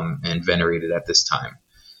and venerated at this time.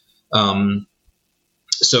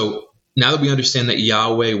 So now that we understand that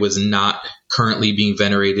Yahweh was not currently being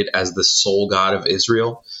venerated as the sole God of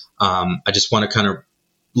Israel, I just want to kind of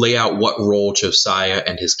lay out what role Josiah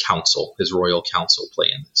and his council, his royal council,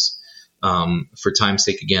 play in this. For time's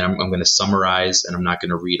sake, again, I'm going to summarize, and I'm not going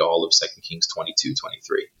to read all of 2 Kings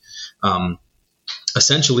 22-23.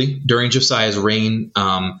 Essentially, during Josiah's reign,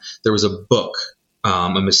 there was a book,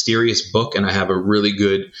 a mysterious book, and I have a really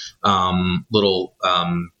good little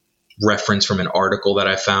reference from an article that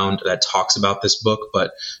I found that talks about this book,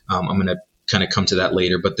 but I'm going to kind of come to that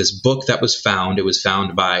later. But this book that was found, it was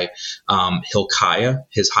found by Hilkiah,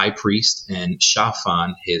 his high priest, and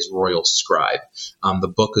Shaphan, his royal scribe. The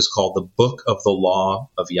book is called the Book of the Law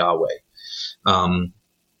of Yahweh.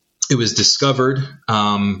 It was discovered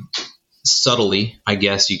subtly, I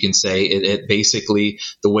guess you can say. It basically,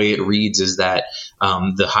 the way it reads is that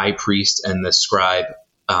the high priest and the scribe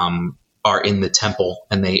are in the temple,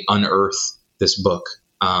 and they unearth this book.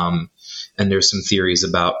 And there's some theories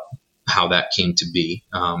about how that came to be.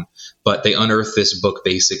 But they unearth this book,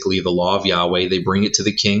 basically the law of Yahweh. They bring it to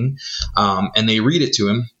the king, and they read it to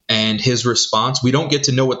him. And his response, we don't get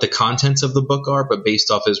to know what the contents of the book are, but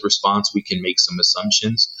based off his response, we can make some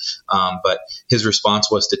assumptions. But his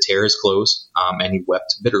response was to tear his clothes, and he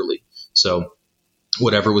wept bitterly. So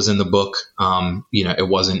whatever was in the book, it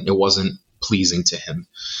wasn't pleasing to him.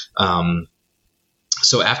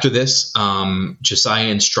 So after this, Josiah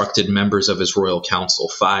instructed members of his royal council,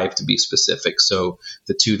 5 to be specific. So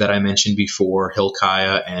the 2 that I mentioned before,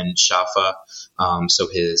 Hilkiah and Shaphan, so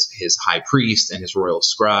his high priest and his royal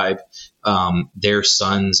scribe, their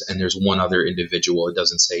sons, and there's one other individual. It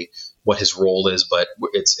doesn't say what his role is, but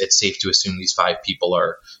it's safe to assume these 5 people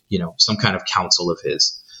are, some kind of council of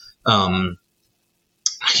his.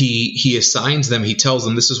 He assigns them, he tells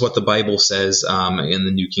them, this is what the Bible says in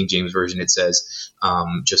the New King James Version. It says,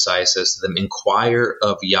 Josiah says to them, inquire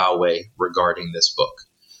of Yahweh regarding this book.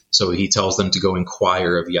 So he tells them to go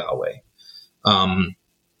inquire of Yahweh.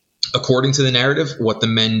 According to the narrative, what the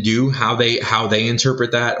men do, how they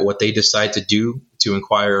interpret that, what they decide to do to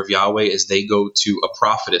inquire of Yahweh is they go to a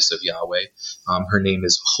prophetess of Yahweh. Her name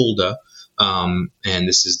is Huldah, and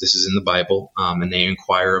this is in the Bible, and they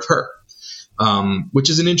inquire of her.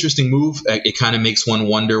 Which is an interesting move. It kind of makes one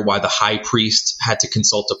wonder why the high priest had to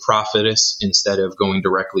consult a prophetess instead of going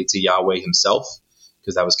directly to Yahweh himself,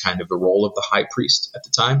 because that was kind of the role of the high priest at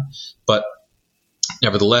the time. But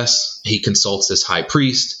nevertheless, he consults this high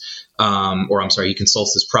priest, he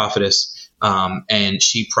consults this prophetess, and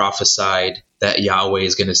she prophesied that Yahweh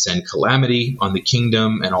is going to send calamity on the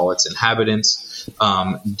kingdom and all its inhabitants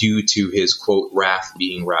due to his, quote, wrath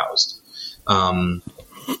being roused.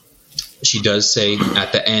 She does say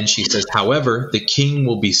at the end, she says, however, the king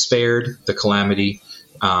will be spared the calamity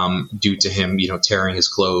due to him, tearing his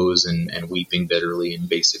clothes and weeping bitterly and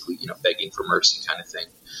basically, begging for mercy kind of thing.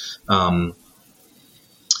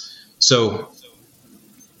 So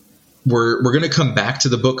we're going to come back to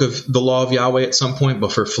the book of the law of Yahweh at some point,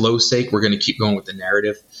 but for flow's sake, we're going to keep going with the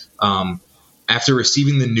narrative. After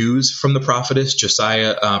receiving the news from the prophetess,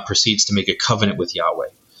 Josiah proceeds to make a covenant with Yahweh.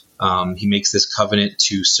 He makes this covenant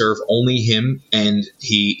to serve only him, and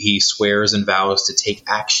he swears and vows to take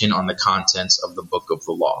action on the contents of the book of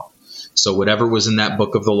the law. So whatever was in that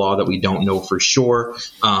book of the law that we don't know for sure,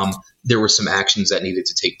 there were some actions that needed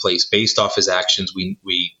to take place. Based off his actions, we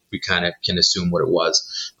kind of can assume what it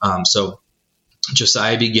was. So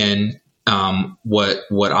Josiah began what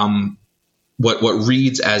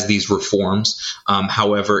reads as these reforms.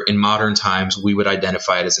 However, in modern times, we would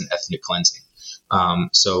identify it as an ethnic cleansing.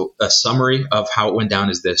 So a summary of how it went down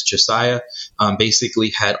is this. Josiah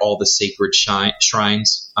basically had all the sacred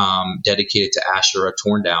shrines dedicated to Asherah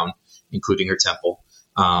torn down, including her temple.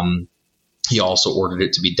 He also ordered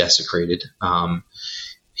it to be desecrated.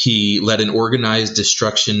 He led an organized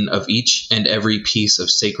destruction of each and every piece of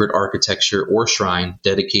sacred architecture or shrine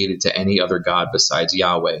dedicated to any other god besides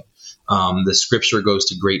Yahweh. The scripture goes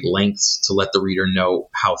to great lengths to let the reader know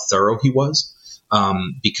how thorough he was,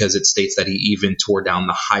 because it states that he even tore down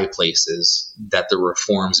the high places that the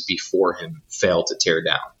reforms before him failed to tear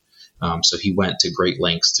down. So he went to great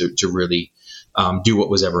lengths to really do what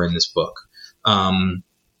was ever in this book.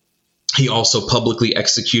 He also publicly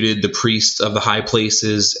executed the priests of the high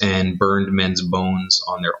places and burned men's bones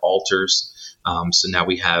on their altars. So now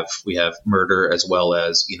we have murder as well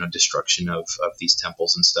as, destruction of these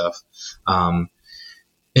temples and stuff. An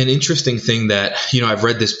interesting thing that, I've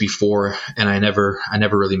read this before and I never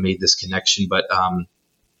really made this connection, but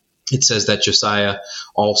it says that Josiah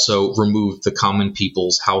also removed the common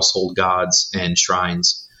people's household gods and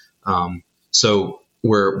shrines. So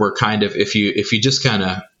we're kind of, if you just kind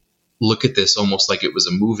of look at this almost like it was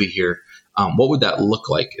a movie here, what would that look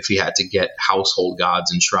like if he had to get household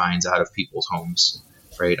gods and shrines out of people's homes,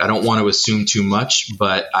 right? I don't want to assume too much,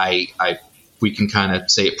 but we can kind of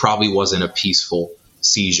say it probably wasn't a peaceful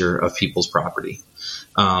seizure of people's property.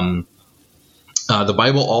 The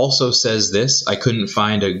Bible also says this. I couldn't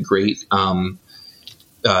find a great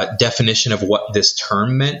definition of what this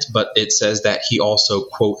term meant, but it says that he also,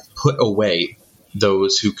 quote, put away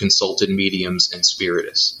those who consulted mediums and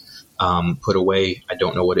spiritists. Put away, I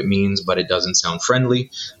don't know what it means, but it doesn't sound friendly,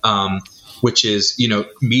 which is,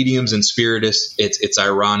 mediums and spiritists. It's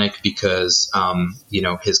ironic because,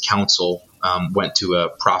 his counsel went to a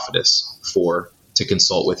prophetess to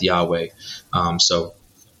consult with Yahweh.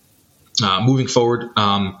 Moving forward,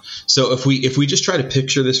 so if we just try to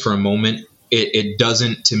picture this for a moment, it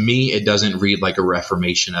doesn't read like a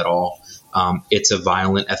reformation at all. It's a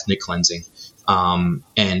violent ethnic cleansing. And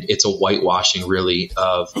it's a whitewashing, really,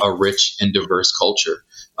 of a rich and diverse culture,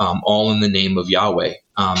 all in the name of Yahweh.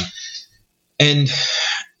 And,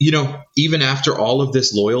 even after all of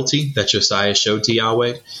this loyalty that Josiah showed to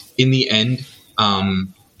Yahweh, in the end,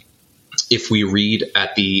 if we read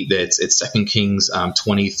at it's 2 Kings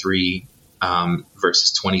 23,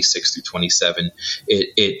 verses 26 through 27,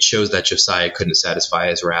 it shows that Josiah couldn't satisfy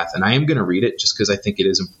his wrath. And I am going to read it just because I think it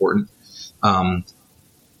is important.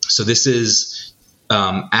 So this is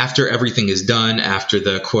after everything is done, after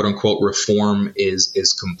the quote unquote reform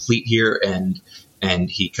is complete here, and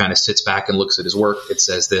he kind of sits back and looks at his work. It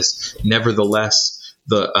says this: nevertheless,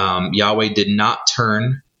 the Yahweh did not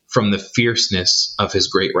turn from the fierceness of his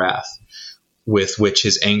great wrath, with which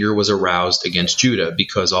his anger was aroused against Judah,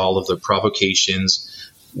 because all of the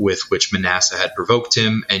provocations with which Manasseh had provoked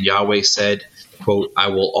him. And Yahweh said, quote, I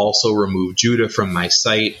will also remove Judah from my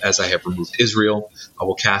sight as I have removed Israel. I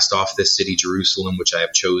will cast off this city, Jerusalem, which I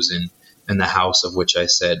have chosen, and the house of which I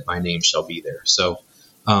said, my name shall be there. So,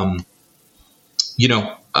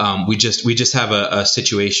 we just have a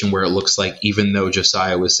situation where it looks like even though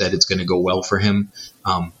Josiah was said it's going to go well for him,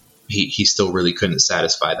 he still really couldn't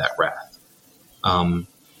satisfy that wrath.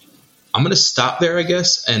 I'm going to stop there, I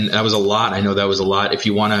guess. And that was a lot. I know that was a lot. If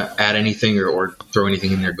you want to add anything or throw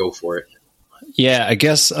anything in there, go for it. Yeah, I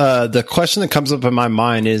guess the question that comes up in my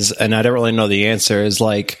mind is, and I don't really know the answer, is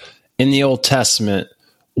like in the Old Testament,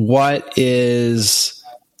 what is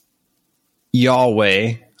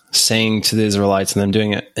Yahweh saying to the Israelites and them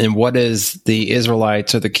doing it? And what is the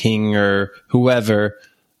Israelites or the king or whoever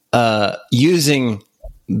using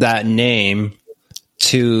that name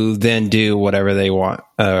to then do whatever they want?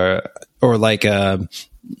 Or like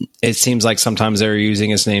it seems like sometimes they're using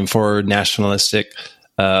his name for nationalistic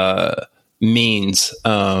means.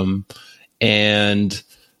 And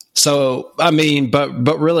so, I mean,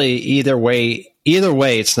 but really either way,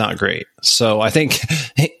 it's not great. So I think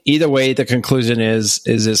either way, the conclusion is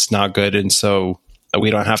it's not good. And so we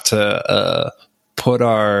don't have to put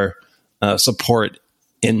our support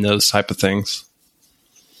in those type of things.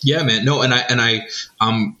 Yeah, man. No, and I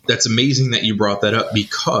that's amazing that you brought that up,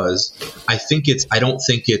 because I don't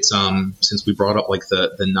think it's since we brought up like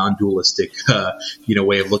the non-dualistic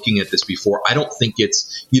way of looking at this before, I don't think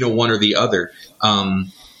it's one or the other.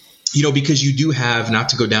 Because you do have, not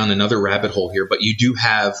to go down another rabbit hole here, but you do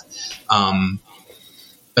have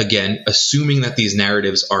again, assuming that these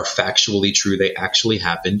narratives are factually true, they actually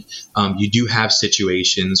happened, you do have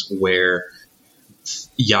situations where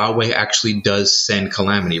Yahweh actually does send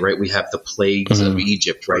calamity, right? We have the plagues of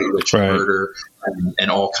Egypt, right? Which murder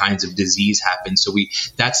and all kinds of disease happen. So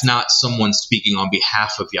that's not someone speaking on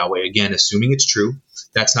behalf of Yahweh. Again, assuming it's true,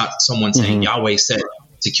 that's not someone saying Yahweh said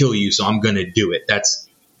to kill you, so I'm going to do it. That's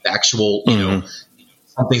actual,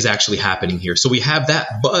 something's actually happening here. So we have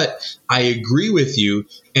that, but I agree with you.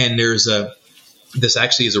 And this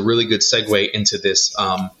actually is a really good segue into this,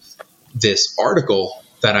 this article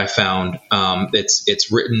that I found.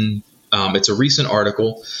 It's written, it's a recent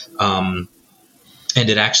article, and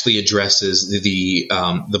it actually addresses the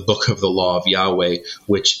book of the law of Yahweh,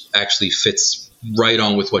 which actually fits right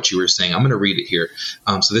on with what you were saying. I'm going to read it here.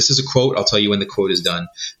 So this is a quote. I'll tell you when the quote is done.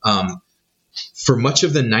 For much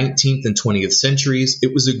of the 19th and 20th centuries,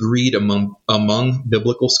 it was agreed among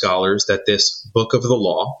biblical scholars that this book of the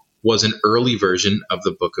law was an early version of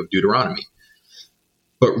the book of Deuteronomy.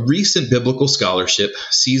 But recent biblical scholarship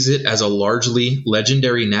sees it as a largely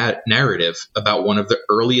legendary narrative about one of the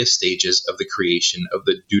earliest stages of the creation of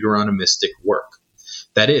the Deuteronomistic work.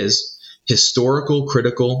 That is, historical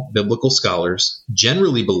critical biblical scholars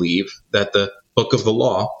generally believe that the book of the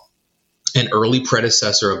law, an early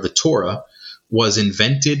predecessor of the Torah, was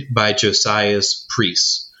invented by Josiah's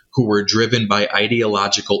priests, who were driven by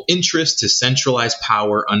ideological interest to centralize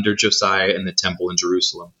power under Josiah in the temple in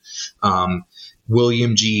Jerusalem.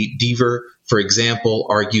 William G. Deaver, for example,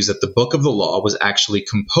 argues that the book of the law was actually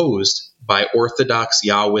composed by Orthodox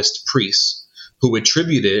Yahwist priests who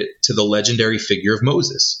attributed it to the legendary figure of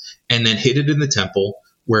Moses and then hid it in the temple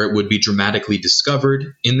where it would be dramatically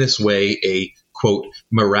discovered. In this way, a, quote,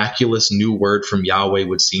 miraculous new word from Yahweh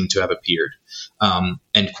would seem to have appeared,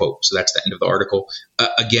 end quote. So that's the end of the article.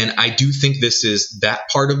 Again, I do think that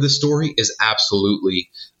part of the story is absolutely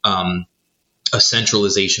a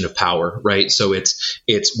centralization of power, right? So it's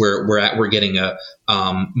we're getting a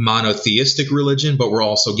monotheistic religion, but we're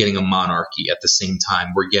also getting a monarchy at the same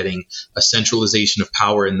time. We're getting a centralization of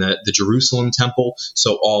power in the Jerusalem temple.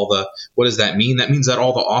 So what does that mean? That means that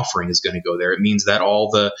all the offering is going to go there. It means that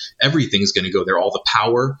everything is going to go there, all the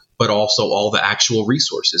power, but also all the actual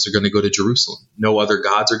resources are going to go to Jerusalem. No other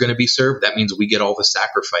gods are going to be served. That means we get all the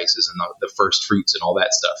sacrifices and the first fruits and all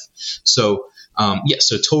that stuff. So,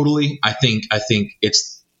 so totally, I think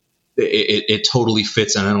it totally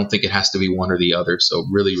fits, and I don't think it has to be one or the other. So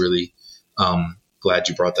really, really glad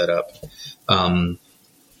you brought that up.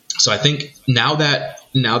 So I think now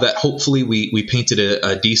that hopefully we painted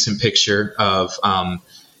a decent picture of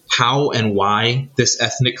how and why this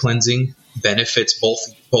ethnic cleansing benefits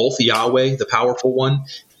both Yahweh, the powerful one,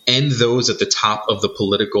 and those at the top of the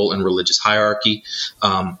political and religious hierarchy.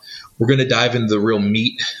 We're going to dive into the real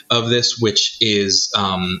meat of this, which is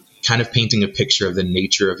kind of painting a picture of the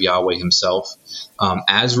nature of Yahweh himself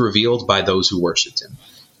as revealed by those who worshiped him.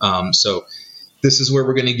 So this is where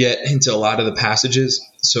we're going to get into a lot of the passages.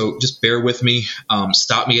 So just bear with me.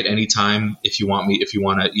 Stop me at any time if you want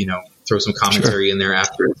to, throw some commentary in there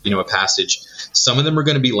after, a passage. Some of them are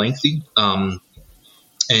going to be lengthy. And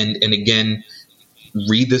again,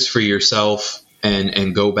 read this for yourself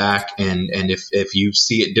and go back. And if you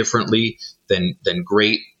see it differently, then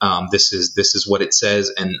great. This is what it says.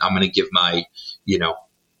 And I'm going to give my,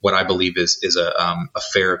 what I believe is a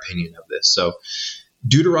fair opinion of this. So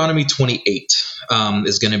Deuteronomy 28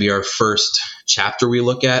 is going to be our first chapter we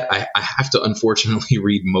look at. I have to unfortunately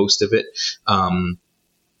read most of it.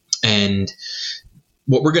 And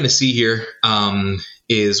what we're going to see here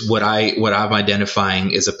is what I'm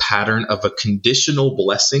identifying is a pattern of a conditional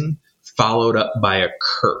blessing followed up by a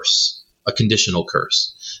curse, a conditional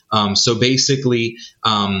curse. So basically,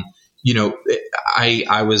 I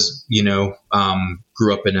was,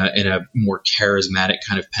 grew up in a more charismatic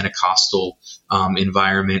kind of Pentecostal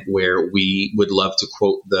environment where we would love to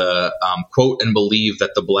quote and believe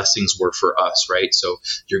that the blessings were for us, right? So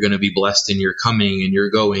you're going to be blessed in your coming and your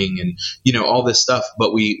going and, all this stuff.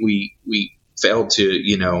 But we failed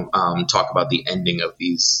to, talk about the ending of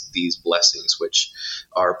these blessings, which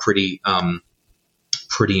are pretty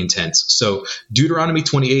intense. So Deuteronomy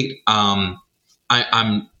 28, I'm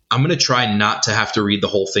going to try not to have to read the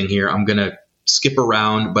whole thing here. I'm going to skip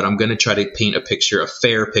around, but I'm going to try to paint a picture, a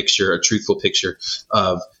fair picture, a truthful picture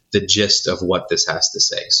of the gist of what this has to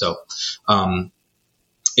say. So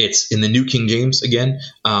it's in the New King James again.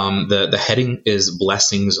 The heading is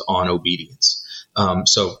blessings on obedience.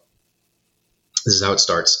 So this is how it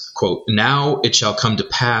starts. Quote, "Now it shall come to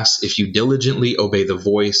pass, if you diligently obey the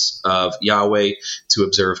voice of Yahweh to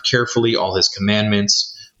observe carefully all his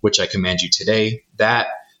commandments, which I command you today, that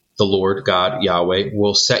the Lord God, Yahweh,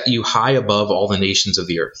 will set you high above all the nations of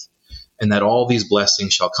the earth, and that all these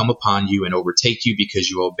blessings shall come upon you and overtake you because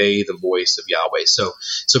you obey the voice of Yahweh. So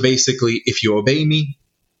basically, if you obey me,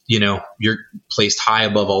 you're placed high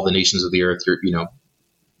above all the nations of the earth.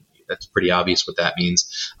 That's pretty obvious what that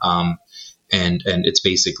means. And it's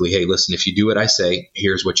basically, hey, listen, if you do what I say,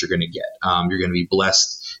 here's what you're going to get. You're going to be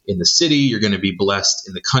blessed in the city. You're going to be blessed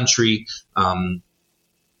in the country. I'm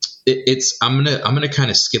gonna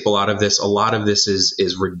kind of skip a lot of this. A lot of this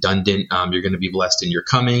is redundant. You're going to be blessed in your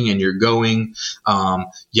coming and your going.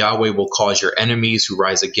 Yahweh will cause your enemies who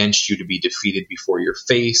rise against you to be defeated before your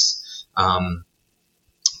face.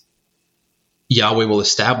 Yahweh will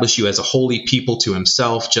establish you as a holy people to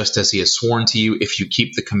himself, just as he has sworn to you, if you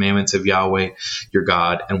keep the commandments of Yahweh, your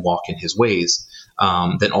God, and walk in his ways.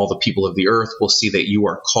 Then all the people of the earth will see that you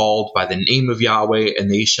are called by the name of Yahweh, and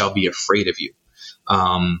they shall be afraid of you.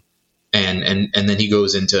 And then he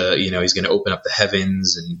goes into, he's going to open up the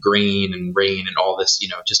heavens and grain and rain and all this,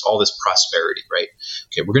 just all this prosperity, right?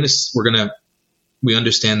 Okay, we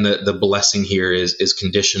understand that the blessing here is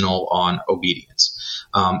conditional on obedience.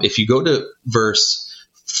 If you go to verse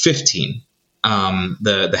 15,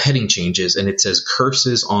 the heading changes and it says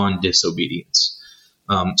curses on disobedience.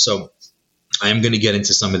 So I am going to get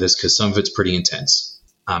into some of this because some of it's pretty intense.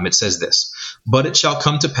 It says this: but it shall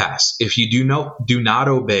come to pass, if you do not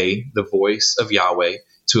obey the voice of Yahweh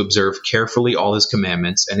to observe carefully all his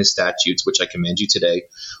commandments and his statutes, which I command you today,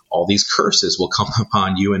 all these curses will come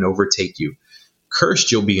upon you and overtake you.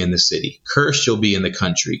 Cursed you'll be in the city. Cursed you'll be in the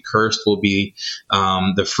country. Cursed will be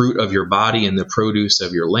the fruit of your body and the produce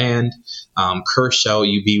of your land. Cursed shall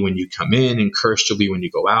you be when you come in, and cursed you'll be when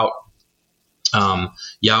you go out.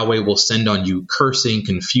 Yahweh will send on you cursing,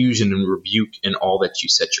 confusion, and rebuke in all that you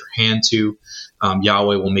set your hand to.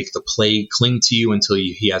 Yahweh will make the plague cling to you until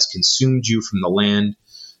he has consumed you from the land.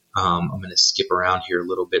 I'm going to skip around here a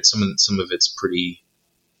little bit. Some of it's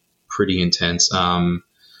pretty intense.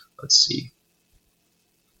 Let's see.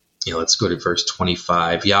 Let's go to verse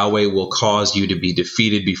 25. Yahweh will cause you to be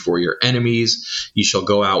defeated before your enemies. You shall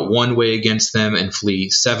go out one way against them and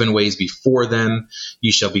flee 7 ways before them.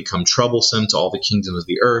 You shall become troublesome to all the kingdoms of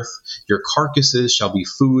the earth. Your carcasses shall be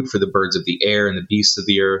food for the birds of the air and the beasts of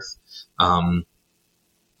the earth.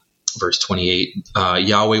 Verse 28.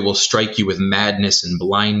 Yahweh will strike you with madness and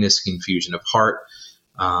blindness, confusion of heart.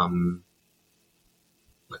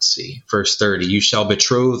 Let's see. Verse 30, you shall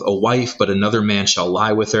betroth a wife, but another man shall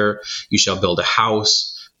lie with her. You shall build a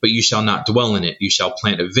house, but you shall not dwell in it. You shall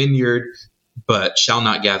plant a vineyard, but shall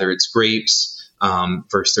not gather its grapes.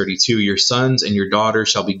 Verse 32, your sons and your daughters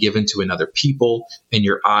shall be given to another people, and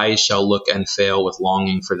your eyes shall look and fail with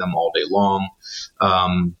longing for them all day long.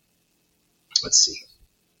 Let's see.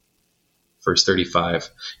 Verse 35,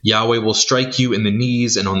 Yahweh will strike you in the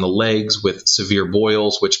knees and on the legs with severe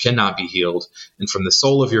boils, which cannot be healed, and from the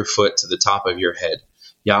sole of your foot to the top of your head.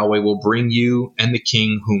 Yahweh will bring you and the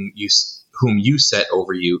king whom you set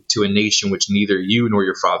over you to a nation which neither you nor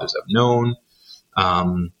your fathers have known.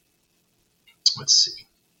 Let's see.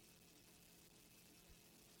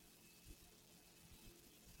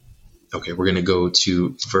 Okay, we're going to go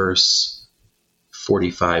to verse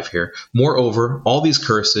 45 here. Moreover, all these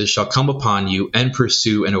curses shall come upon you and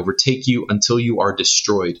pursue and overtake you until you are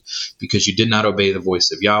destroyed, because you did not obey the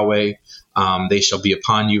voice of Yahweh. They shall be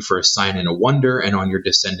upon you for a sign and a wonder, and on your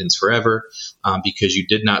descendants forever, because you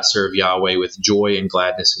did not serve Yahweh with joy and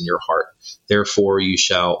gladness in your heart. Therefore, you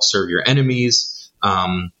shall serve your enemies.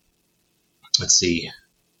 Let's see.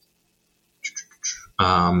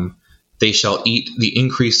 They shall eat the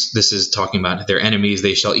increase. This is talking about their enemies.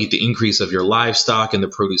 They shall eat the increase of your livestock and the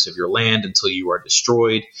produce of your land until you are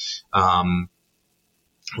destroyed.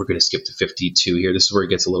 We're going to skip to 52 here. This is where it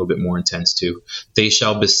gets a little bit more intense too. They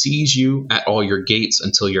shall besiege you at all your gates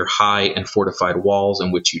until your high and fortified walls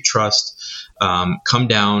in which you trust come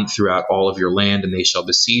down throughout all of your land, and they shall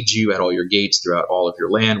besiege you at all your gates throughout all of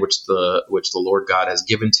your land, which the Lord God has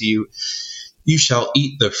given to you. You shall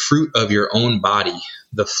eat the fruit of your own body,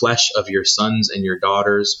 the flesh of your sons and your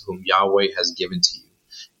daughters, whom Yahweh has given to you,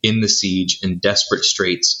 in the siege and desperate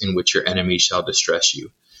straits in which your enemy shall distress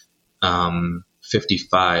you.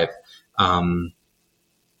 55.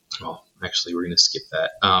 Actually, we're going to skip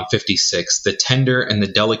that. 56. The tender and the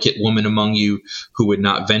delicate woman among you, who would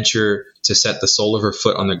not venture to set the sole of her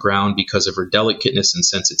foot on the ground because of her delicateness and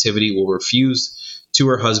sensitivity, will refuse to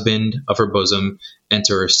her husband of her bosom, and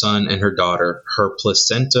to her son and her daughter, her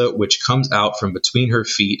placenta which comes out from between her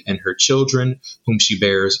feet, and her children whom she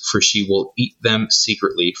bears, for she will eat them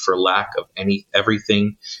secretly for lack of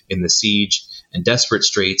everything in the siege and desperate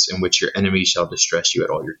straits in which your enemy shall distress you at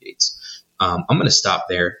all your gates. I'm going to stop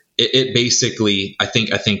there. it basically, I think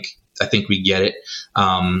we get it.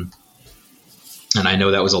 And I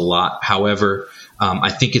know that was a lot. However,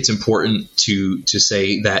 I think it's important to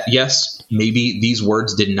say that, yes, maybe these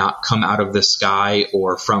words did not come out of the sky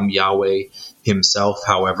or from Yahweh himself.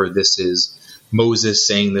 However, this is Moses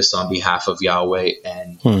saying this on behalf of Yahweh.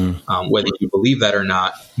 And whether you believe that or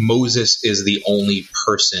not, Moses is the only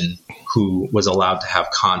person who was allowed to have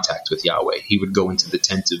contact with Yahweh. He would go into the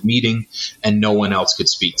tent of meeting and no one else could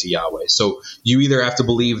speak to Yahweh. So you either have to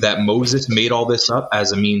believe that Moses made all this up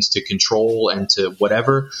as a means to control and to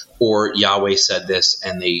whatever, or Yahweh said this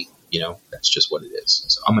and they, that's just what it is.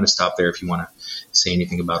 So I'm going to stop there if you want to say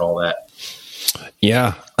anything about all that.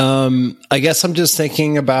 Yeah. I guess I'm just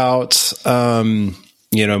thinking about,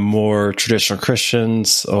 more traditional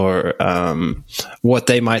Christians or what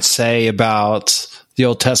they might say about the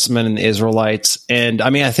Old Testament and the Israelites. And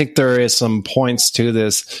I mean, I think there is some points to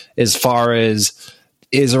this as far as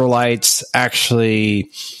Israelites actually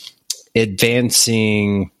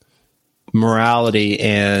advancing morality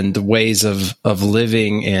and ways of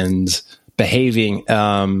living and behaving.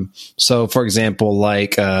 So, for example,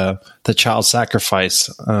 like the child sacrifice,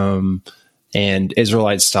 and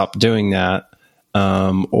Israelites stopped doing that,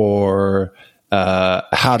 or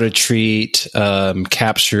how to treat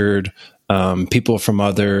captured people from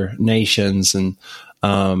other nations. And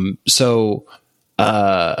so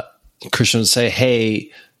Christians say,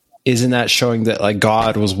 hey, isn't that showing that like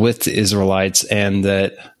God was with the Israelites and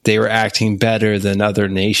that they were acting better than other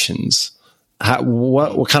nations?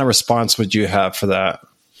 What kind of response would you have for that?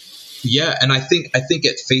 Yeah, and I think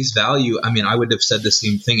at face value, I mean, I would have said the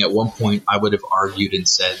same thing. At one point, I would have argued and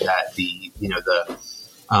said that the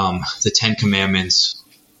Ten Commandments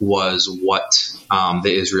was what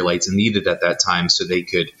the Israelites needed at that time, so they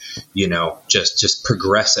could, just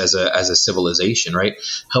progress as a civilization, right?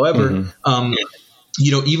 However,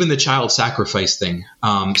 even the child sacrifice thing.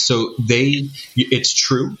 It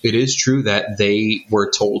is true that they were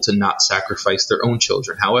told to not sacrifice their own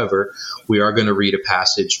children. However, we are going to read a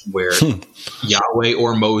passage where Yahweh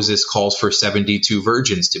or Moses calls for 72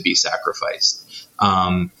 virgins to be sacrificed.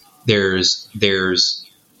 They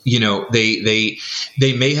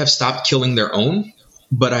may have stopped killing their own,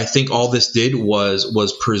 but I think all this did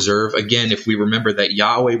was preserve. Again, if we remember that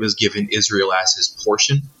Yahweh was given Israel as his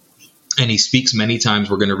portion, and he speaks many times,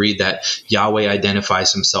 we're going to read that Yahweh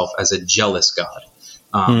identifies himself as a jealous God.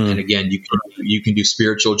 And again, you can do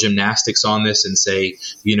spiritual gymnastics on this and say,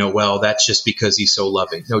 well, that's just because he's so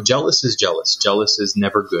loving. No, jealous is jealous. Jealous is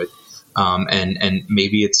never good. And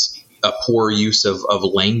maybe it's a poor use of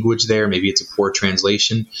language there. Maybe it's a poor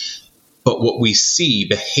translation. But what we see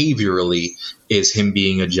behaviorally is him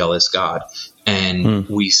being a jealous God. And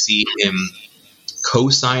we see him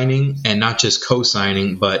co-signing, and not just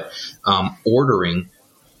co-signing, but ordering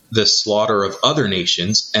the slaughter of other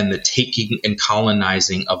nations and the taking and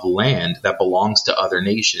colonizing of land that belongs to other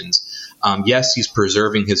nations. Yes, he's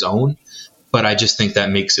preserving his own, but I just think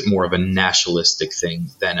that makes it more of a nationalistic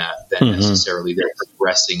thing than necessarily they're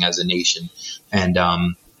progressing as a nation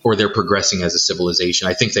or they're progressing as a civilization.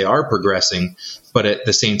 I think they are progressing, but at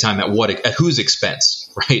the same time, at whose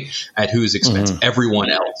expense, right? At whose expense? Everyone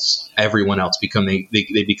else become they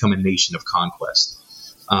become a nation of conquest.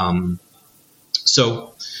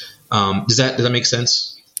 So does that make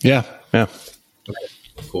sense? Yeah. Okay,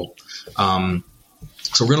 cool.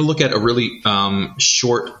 So we're going to look at a really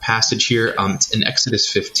short passage here. It's in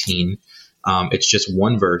Exodus 15. It's just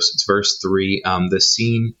one verse. It's verse 3. The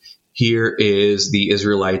scene here is the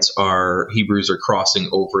Hebrews are crossing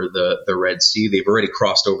over the Red Sea. They've already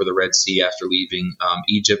crossed over the Red Sea after leaving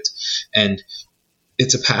Egypt. And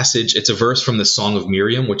it's a verse from the Song of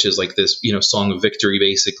Miriam, which is like this, song of victory,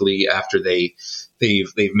 basically, after they've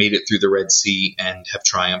made it through the Red Sea and have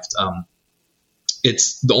triumphed.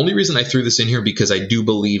 It's the only reason I threw this in here because I do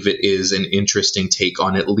believe it is an interesting take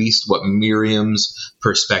on at least what Miriam's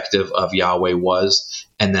perspective of Yahweh was.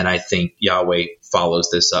 And then I think Yahweh follows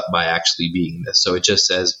this up by actually being this. So it just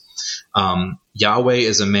says, Yahweh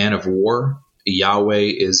is a man of war.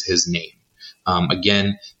 Yahweh is his name.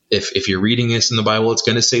 Again, if you're reading this in the Bible, it's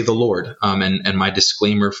going to say the Lord. And my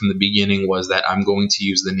disclaimer from the beginning was that I'm going to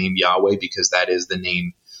use the name Yahweh because that is the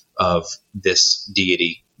name of this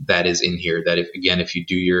deity that is in here. That if you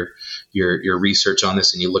do your research on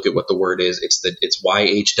this and you look at what the word is, it's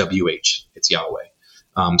YHWH. It's Yahweh.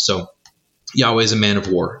 So Yahweh is a man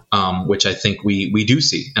of war, which I think we do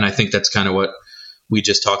see. And I think that's kind of what we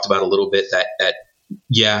just talked about a little bit, that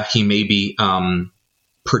he may be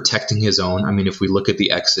protecting his own. I mean, if we look at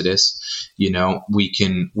the Exodus, we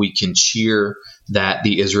can cheer that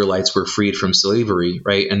the Israelites were freed from slavery,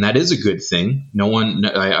 right? And that is a good thing.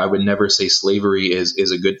 I would never say slavery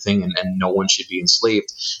is a good thing, and no one should be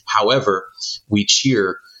enslaved. However, we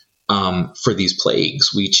cheer for these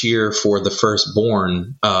plagues. We cheer for the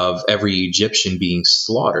firstborn of every Egyptian being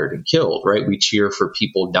slaughtered and killed, right? We cheer for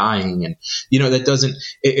people dying, and that doesn't.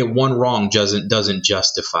 One wrong doesn't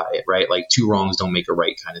justify it, right? Like two wrongs don't make a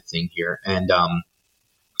right kind of thing here. And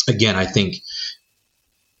again, I think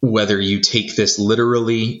whether you take this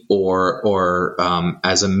literally or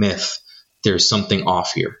as a myth, there's something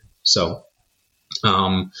off here. So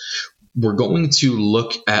we're going to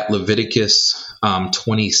look at Leviticus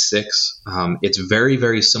 26. It's very,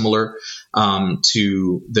 very similar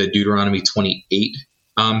to the Deuteronomy 28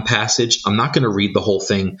 passage. I'm not going to read the whole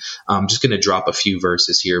thing. I'm just going to drop a few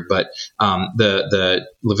verses here. But the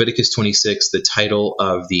Leviticus 26, the title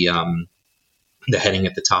of the heading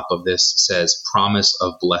at the top of this says promise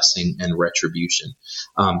of blessing and retribution.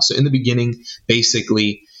 So in the beginning,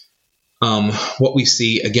 basically, what we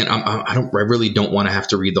see again, I really don't want to have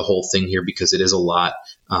to read the whole thing here because it is a lot.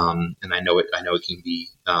 And I know it can be,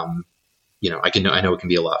 I know it can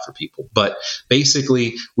be a lot for people, but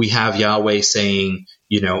basically we have Yahweh saying,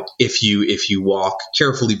 if you walk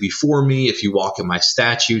carefully before me, if you walk in my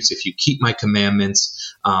statutes, if you keep my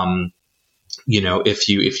commandments, if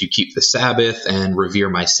you keep the Sabbath and revere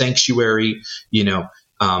my sanctuary, you're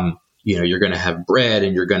going to have bread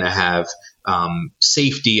and you're going to have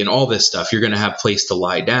safety and all this stuff. You're going to have place to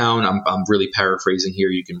lie down. I'm really paraphrasing here.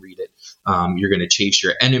 You can read it. You're going to chase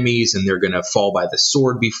your enemies and they're going to fall by the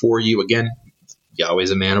sword before you. Again,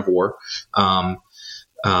 Yahweh's a man of war. We're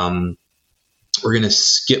going to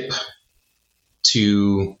skip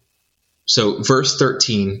to, so verse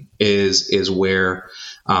 13 is where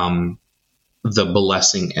the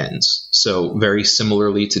blessing ends. So very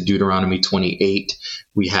similarly to Deuteronomy 28,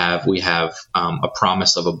 we have a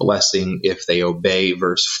promise of a blessing if they obey.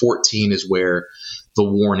 Verse 14 is where the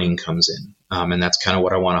warning comes in. And that's kind of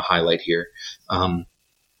what I want to highlight here.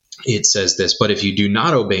 It says this, but if you do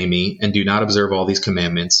not obey me and do not observe all these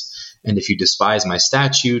commandments, and if you despise my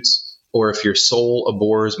statutes, or if your soul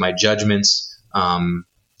abhors my judgments, and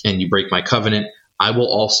you break my covenant, I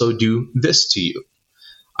will also do this to you.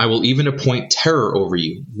 I will even appoint terror over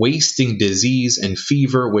you, wasting disease and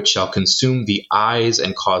fever, which shall consume the eyes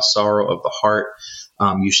and cause sorrow of the heart.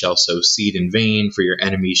 You shall sow seed in vain, for your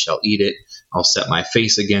enemies shall eat it. I'll set my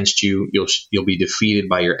face against you. You'll be defeated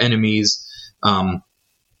by your enemies.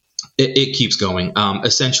 It keeps going.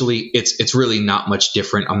 Essentially, it's really not much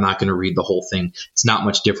different. I'm not going to read the whole thing. It's not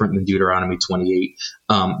much different than Deuteronomy 28.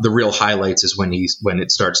 The real highlights is when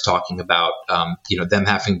it starts talking about them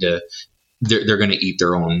having to. They're going to eat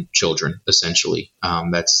their own children, essentially.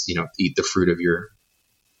 That's, eat the fruit of your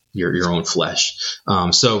own flesh.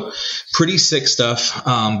 So pretty sick stuff.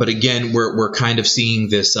 But again, we're kind of seeing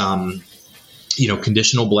this,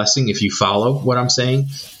 conditional blessing if you follow what I'm saying,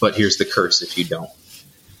 but here's the curse if you don't.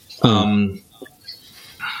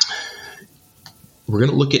 We're going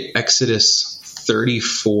to look at Exodus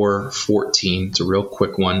 34:14. It's a real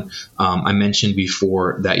quick one. I mentioned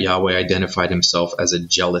before that Yahweh identified himself as a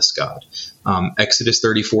jealous God. Exodus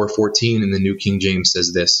 34:14 in the New King James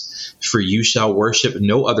says this: "For you shall worship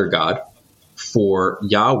no other God, for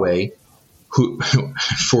Yahweh whose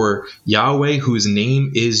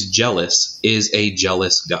name is jealous is a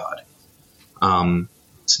jealous God."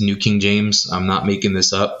 It's New King James. I'm not making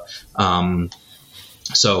this up.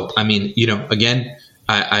 So I mean, again.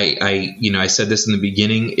 I said this in the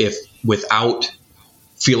beginning, if without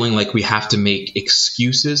feeling like we have to make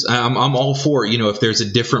excuses, I'm all for, if there's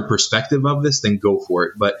a different perspective of this, then go for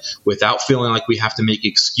it. But without feeling like we have to make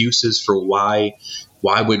excuses for why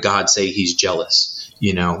would God say he's jealous?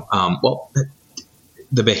 Well,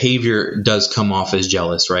 the behavior does come off as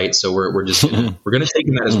jealous, right? So we're just, we're going to take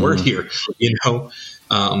him at his word here,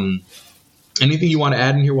 anything you want to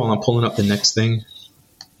add in here while I'm pulling up the next thing?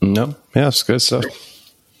 No. Yeah, it's good stuff.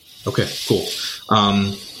 Okay, cool.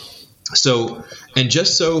 And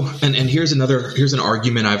here's an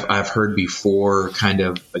argument I've heard before kind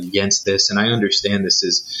of against this. And I understand this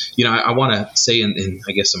is, I want to say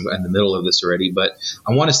I guess I'm in the middle of this already, but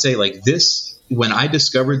I want to say like this, when I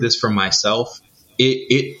discovered this for myself,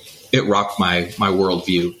 it rocked my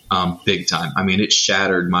worldview, big time. I mean, it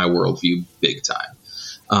shattered my worldview big time.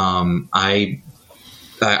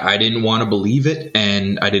 I didn't want to believe it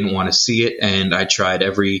and I didn't want to see it. And I tried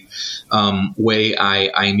every way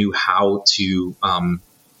I knew how to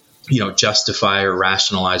justify or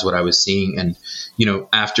rationalize what I was seeing. And,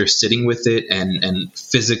 after sitting with it and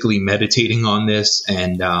physically meditating on this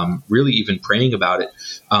and really even praying about it,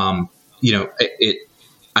 I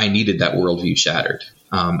needed that worldview shattered.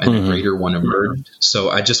 And a greater one emerged. So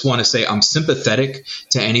I just want to say I'm sympathetic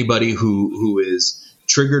to anybody who is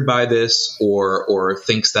triggered by this or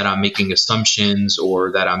thinks that I'm making assumptions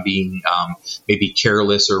or that I'm being maybe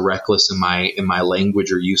careless or reckless in my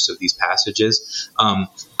language or use of these passages. I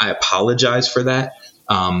apologize for that.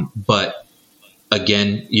 But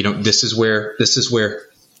again, this is where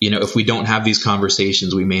if we don't have these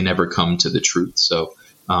conversations, we may never come to the truth. So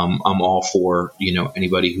I'm all for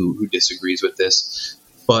anybody who disagrees with this.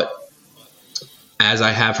 But as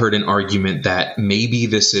I have heard an argument that maybe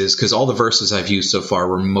this is because all the verses I've used so far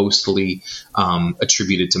were mostly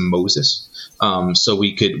attributed to Moses. So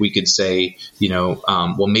we could say,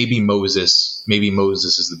 well, maybe Moses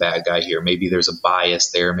is the bad guy here. Maybe there's a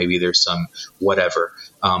bias there. Maybe there's some whatever.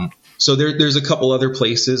 So there's a couple other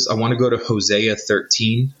places. I want to go to Hosea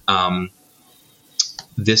 13.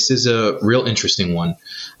 This is a real interesting one.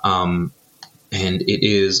 And it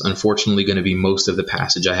is unfortunately going to be most of the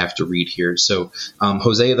passage I have to read here. So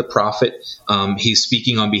Hosea the prophet, he's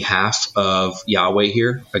speaking on behalf of Yahweh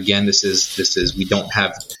here. Again, this is we don't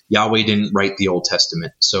have Yahweh didn't write the Old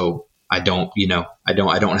Testament, so I don't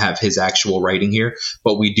have his actual writing here,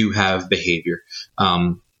 but we do have behavior.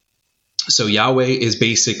 So Yahweh is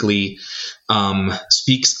basically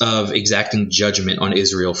speaks of exacting judgment on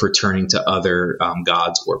Israel for turning to other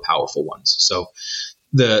gods or powerful ones. So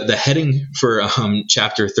the heading for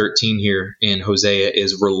chapter 13 here in Hosea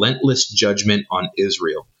is relentless judgment on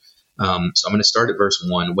Israel. So I'm going to start at verse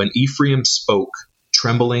 1. When Ephraim spoke,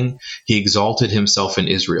 trembling, he exalted himself in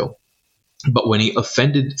Israel. But when he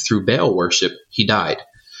offended through Baal worship, he died.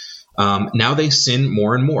 Now they sin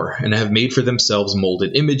more and more and have made for themselves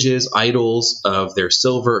molded images, idols of their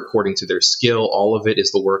silver according to their skill. All of it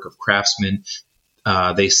is the work of craftsmen.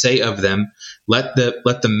 They say of them, let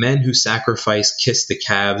the men who sacrifice kiss the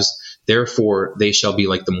calves. Therefore, they shall be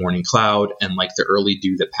like the morning cloud and like the early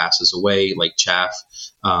dew that passes away, like chaff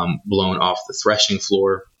blown off the threshing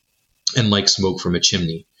floor and like smoke from a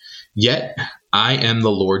chimney. Yet I am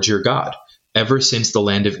the Lord your God, ever since the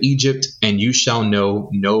land of Egypt, and you shall know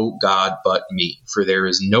no God but me, for there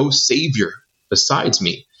is no Savior besides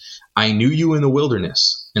me. I knew you in the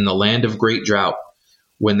wilderness, in the land of great drought.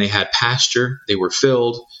 When they had pasture, they were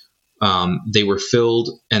filled,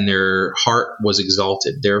 and their heart was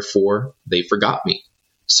exalted. Therefore, they forgot me.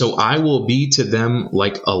 So I will be to them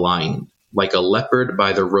like a lion, like a leopard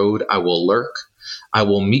by the road I will lurk. I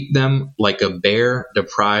will meet them like a bear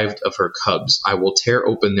deprived of her cubs. I will tear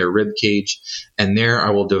open their rib cage, and there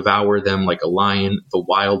I will devour them like a lion. The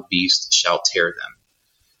wild beast shall tear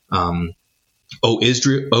them. O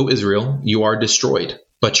Israel, you are destroyed,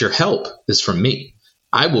 but your help is from me.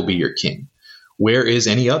 I will be your king. Where is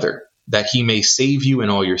any other, that he may save you in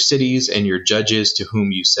all your cities and your judges to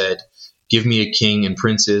whom you said, give me a king and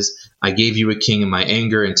princes. I gave you a king in my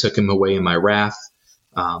anger and took him away in my wrath.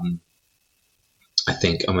 I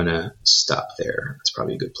think I'm going to stop there. It's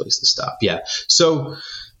probably a good place to stop. Yeah. So,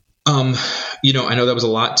 I know that was a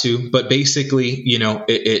lot too, but basically,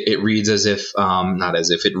 it reads as if, not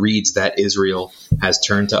as if, it reads that Israel has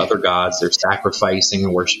turned to other gods. They're sacrificing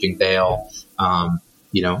and worshiping Baal.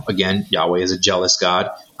 Again, Yahweh is a jealous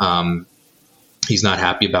God. He's not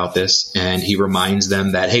happy about this. And he reminds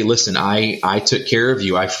them that, hey, listen, I took care of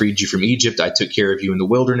you. I freed you from Egypt. I took care of you in the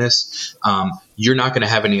wilderness. You're not going to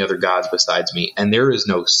have any other gods besides me. And there is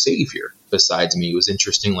no Savior besides me. It was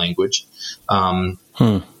interesting language.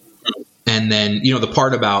 And then, the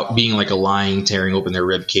part about being like a lion, tearing open their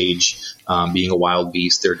rib cage, being a wild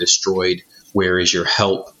beast, they're destroyed. Where is your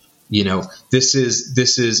help? This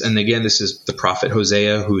is, and again, this is the prophet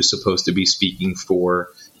Hosea, who is supposed to be speaking for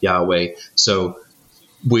Yahweh. So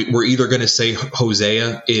we're either going to say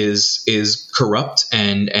Hosea is corrupt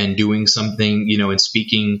and doing something, and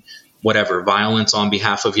speaking whatever violence on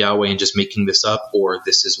behalf of Yahweh and just making this up, or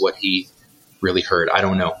this is what he really heard. I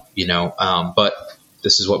don't know, but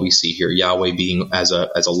this is what we see here. Yahweh being as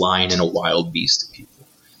a lion and a wild beast to people.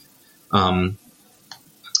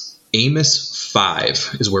 Amos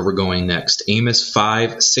 5 is where we're going next. Amos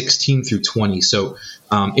 5:16 through 20. So,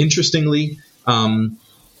 interestingly,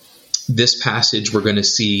 this passage we're going to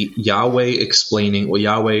see Yahweh explaining,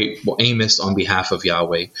 Amos on behalf of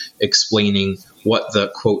Yahweh explaining what the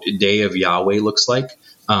quote day of Yahweh looks like.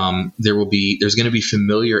 There's going to be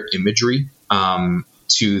familiar imagery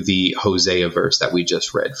to the Hosea verse that we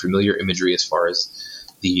just read. Familiar imagery as far as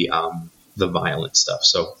the violent stuff.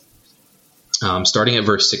 So starting at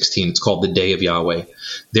verse 16. It's called the day of Yahweh.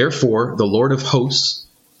 Therefore, the Lord of hosts,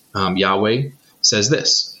 Yahweh, says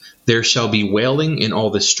this: there shall be wailing in all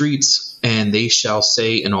the streets, and they shall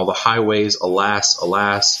say in all the highways, alas,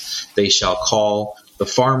 alas. They shall call the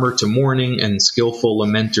farmer to mourning, and skillful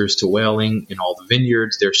lamenters to wailing. In all the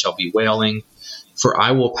vineyards there shall be wailing. For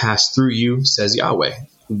I will pass through you, says Yahweh.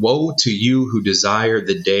 Woe to you who desire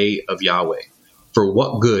the day of Yahweh. For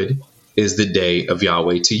what good is the day of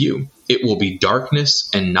Yahweh to you? It will be darkness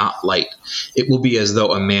and not light. It will be as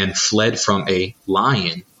though a man fled from a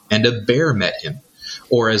lion and a bear met him,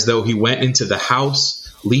 or as though he went into the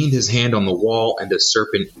house, leaned his hand on the wall, and a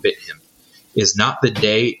serpent bit him. Is not the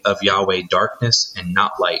day of Yahweh darkness and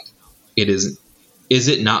not light? Is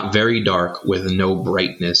it not very dark with no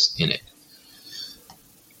brightness in it?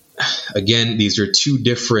 Again, these are two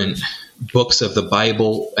different books of the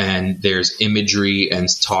Bible, and there's imagery and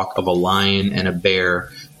talk of a lion and a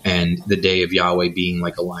bear, and the day of Yahweh being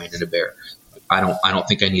like a lion and a bear. I don't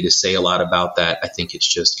think I need to say a lot about that. I think it's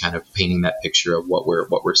just kind of painting that picture of what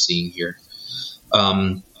we're seeing here.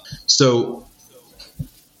 So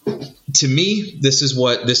to me, this is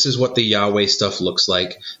what the Yahweh stuff looks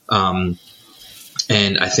like, and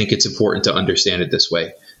I think it's important to understand it this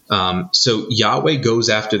way. So Yahweh goes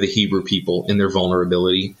after the Hebrew people in their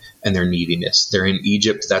vulnerability and their neediness. They're in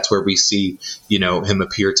Egypt. That's where we see, him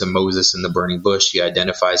appear to Moses in the burning bush. He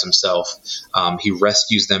identifies himself. He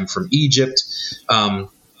rescues them from Egypt.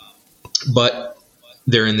 But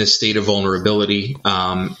they're in this state of vulnerability.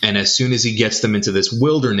 And as soon as he gets them into this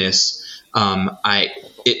wilderness,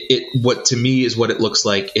 what to me is what it looks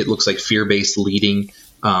like. It looks like fear-based leading.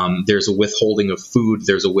 There's a withholding of food.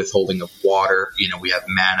 There's a withholding of water. We have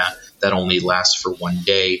manna that only lasts for one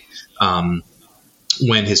day.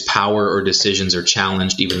 When his power or decisions are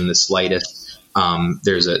challenged, even in the slightest,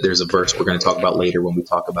 there's a verse we're going to talk about later when we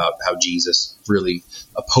talk about how Jesus really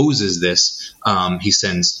opposes this.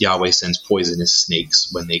 Yahweh sends poisonous snakes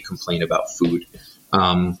when they complain about food.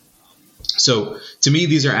 So to me,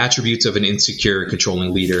 these are attributes of an insecure and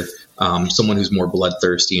controlling leader. Someone who's more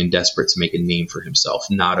bloodthirsty and desperate to make a name for himself,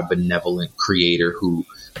 not a benevolent creator who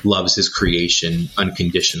loves his creation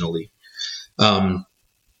unconditionally.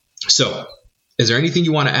 So is there anything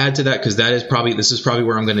you want to add to that? Because this is probably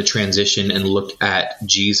where I'm going to transition and look at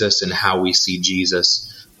Jesus and how we see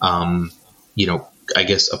Jesus, I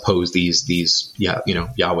guess oppose these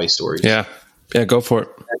Yahweh stories. Yeah, go for it.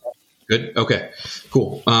 Good. Okay,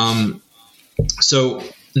 cool. So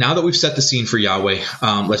now that we've set the scene for Yahweh,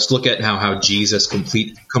 let's look at how Jesus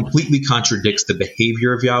completely contradicts the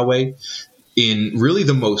behavior of Yahweh in really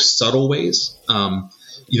the most subtle ways.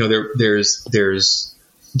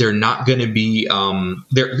 They're not going to be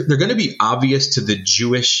they're going to be obvious to the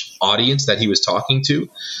Jewish audience that he was talking to.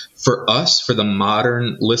 For us, for the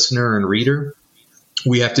modern listener and reader,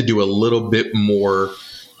 we have to do a little bit more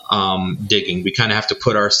digging. We kind of have to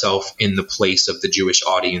put ourselves in the place of the Jewish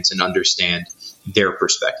audience and understand their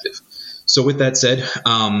perspective. So with that said,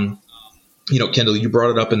 Kendall, you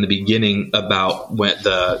brought it up in the beginning about when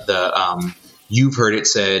the you've heard it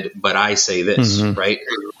said, but I say this, right?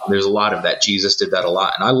 There's a lot of that. Jesus did that a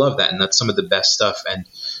lot, and I love that, and that's some of the best stuff. And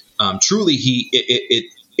truly,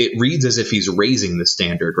 it reads as if he's raising the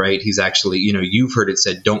standard, right? He's actually, you've heard it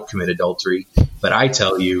said, don't commit adultery. But I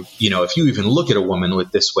tell you, if you even look at a woman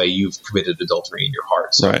with this way, you've committed adultery in your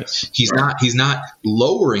heart. So right. He's not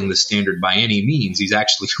lowering the standard by any means. He's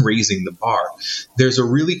actually raising the bar. There's a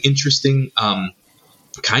really interesting,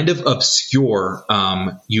 kind of obscure,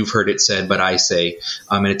 you've heard it said, but I say,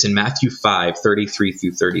 and it's in Matthew 5:33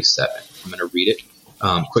 through 37. I'm going to read it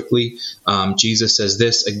quickly. Jesus says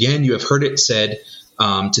this: again, you have heard it said,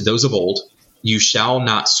 to those of old, you shall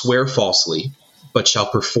not swear falsely, but shall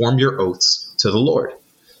perform your oaths to the Lord.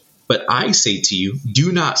 But I say to you,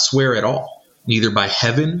 do not swear at all, neither by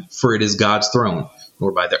heaven, for it is God's throne,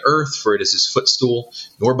 nor by the earth, for it is his footstool,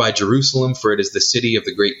 nor by Jerusalem, for it is the city of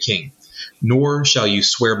the great king. Nor shall you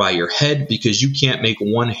swear by your head, because you can't make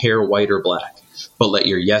one hair white or black. But let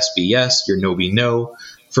your yes be yes, your no be no.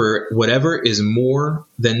 For whatever is more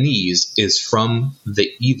than these is from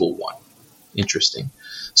the evil one. Interesting.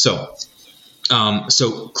 So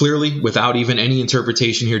clearly, without even any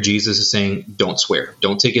interpretation here, Jesus is saying, don't swear.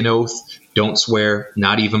 Don't take an oath. Don't swear,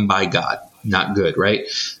 not even by God. Not good, right?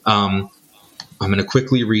 I'm going to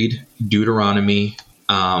quickly read Deuteronomy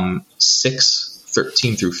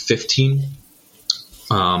 6:13 through 15.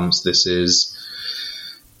 So this is...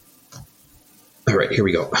 All right, here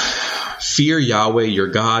we go. Fear Yahweh your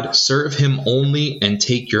God, serve him only, and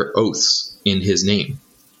take your oaths in his name.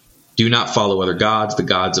 Do not follow other gods, the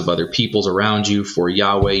gods of other peoples around you, for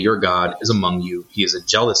Yahweh your God is among you. He is a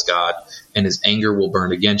jealous God, and his anger will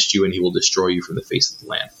burn against you, and he will destroy you from the face of the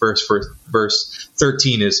land. Verse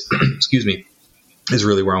 13 is, excuse me, is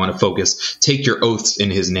really where I want to focus. Take your oaths in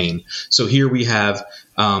his name. So here we have,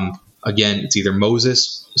 again, it's either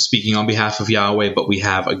Moses speaking on behalf of Yahweh, but we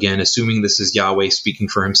have, again, assuming this is Yahweh speaking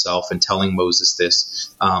for himself and telling Moses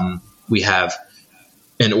this, we have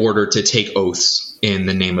an order to take oaths in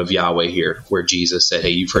the name of Yahweh here, where Jesus said,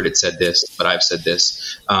 hey, you've heard it said this, but I've said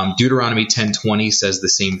this. Deuteronomy 10:20 says the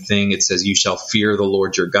same thing. It says, you shall fear the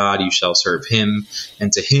Lord your God, you shall serve him,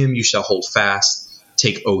 and to him you shall hold fast,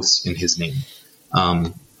 take oaths in his name.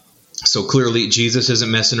 So clearly Jesus isn't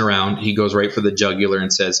messing around. He goes right for the jugular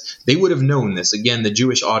and says they would have known this. Again, the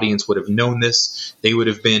Jewish audience would have known this. They would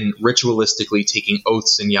have been ritualistically taking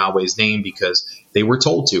oaths in Yahweh's name because they were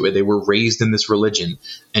told to. They were raised in this religion.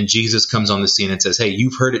 And Jesus comes on the scene and says, hey,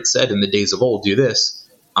 you've heard it said in the days of old, do this.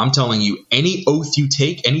 I'm telling you, any oath you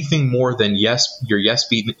take, anything more than yes, your yes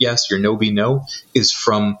be yes, your no be no, is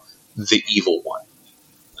from the evil one.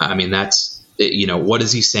 I mean, that's, you know, what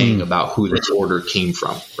is he saying about who this order came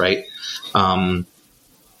from, right? And,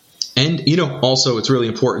 you know, also it's really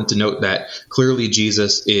important to note that clearly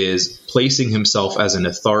Jesus is placing himself as an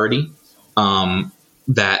authority, as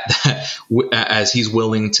he's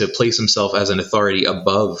willing to place himself as an authority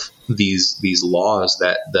above these laws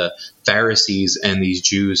that the Pharisees and these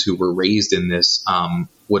Jews who were raised in this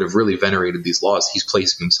would have really venerated these laws. He's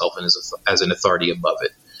placing himself as an authority above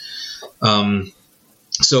it.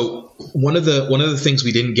 So one of the things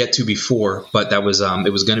we didn't get to before, but that was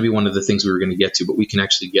it was going to be one of the things we were going to get to, but we can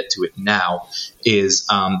actually get to it now, is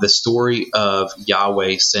the story of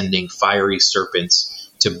Yahweh sending fiery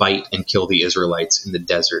serpents to bite and kill the Israelites in the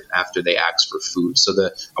desert after they asked for food. So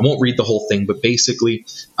I won't read the whole thing, but basically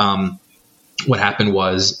what happened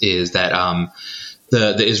is that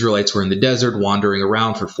the Israelites were in the desert wandering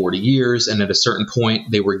around for 40 years. And at a certain point,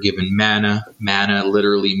 they were given manna. Manna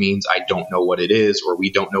literally means I don't know what it is, or we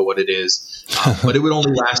don't know what it is. But it would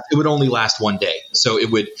only last one day. So it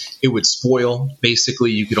would spoil.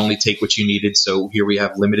 Basically, you could only take what you needed. So here we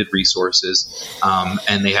have limited resources.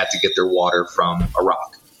 And they had to get their water from a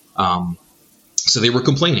rock. So they were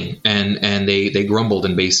complaining and they grumbled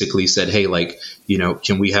and basically said, hey,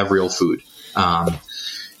 can we have real food?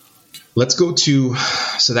 Let's go to,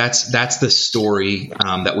 so that's the story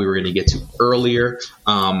that we were going to get to earlier.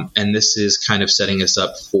 And this is kind of setting us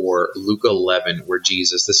up for Luke 11, where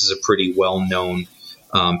this is a pretty well-known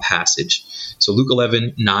passage. So Luke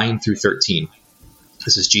 11, 9 through 13.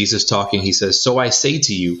 This is Jesus talking. He says, so I say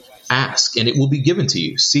to you, ask and it will be given to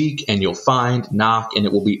you. Seek and you'll find. Knock and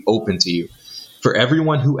it will be open to you. For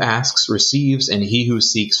everyone who asks receives, and he who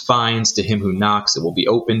seeks finds. To him who knocks it will be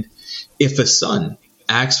opened. If a son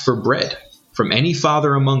asks for bread from any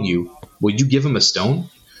father among you, will you give him a stone?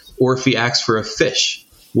 Or if he asks for a fish,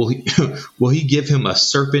 will he give him a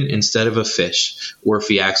serpent instead of a fish? Or if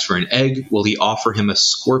he asks for an egg, will he offer him a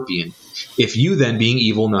scorpion? If you then, being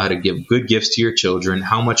evil, know how to give good gifts to your children,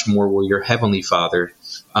 how much more will your heavenly Father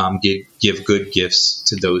give good gifts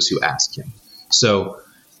to those who ask him? So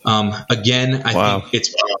again, I think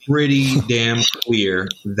it's pretty damn clear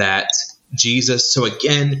that Jesus. So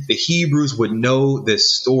again, the Hebrews would know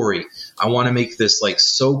this story. I want to make this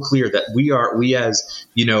so clear that we as,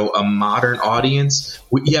 a modern audience,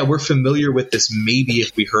 we're familiar with this maybe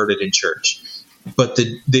if we heard it in church, but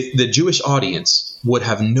the Jewish audience would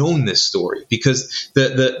have known this story because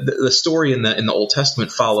the story in the Old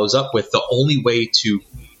Testament follows up with the only way to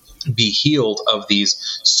be healed of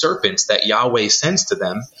these serpents that Yahweh sends to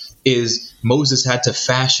them is Moses had to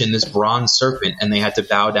fashion this bronze serpent and they had to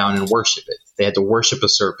bow down and worship it. They had to worship a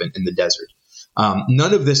serpent in the desert.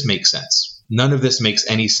 None of this makes sense. None of this makes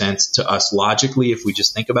any sense to us logically if we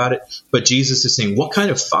just think about it. But Jesus is saying, what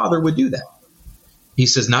kind of father would do that? He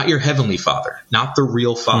says, not your heavenly Father, not the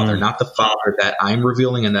real Father, not the Father that I'm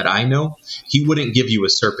revealing and that I know. He wouldn't give you a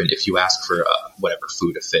serpent if you ask for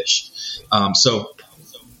food, a fish.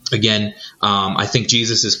 Again, I think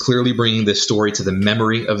Jesus is clearly bringing this story to the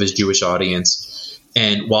memory of his Jewish audience.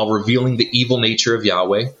 And while revealing the evil nature of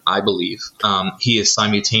Yahweh, I believe, he is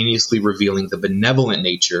simultaneously revealing the benevolent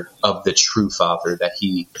nature of the true Father that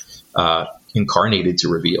he incarnated to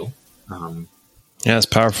reveal. Yeah, it's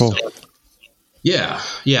powerful. Yeah.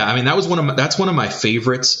 I mean, that's one of my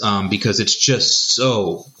favorites because it's just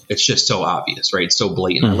so obvious, right? It's so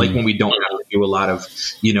blatant. I like when we don't have to do a lot of,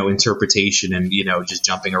 interpretation and, just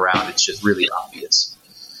jumping around. It's just really obvious.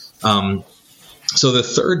 So the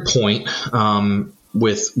third point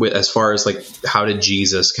with as far as how did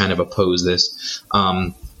Jesus kind of oppose this?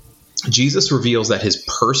 Jesus reveals that his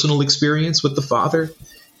personal experience with the Father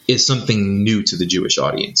is something new to the Jewish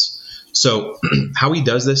audience. So how he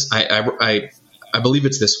does this, I believe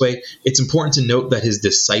it's this way. It's important to note that his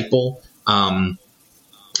disciples and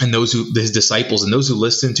those who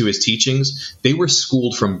listen to his teachings, they were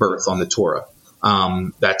schooled from birth on the Torah.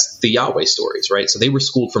 That's the Yahweh stories, right? So they were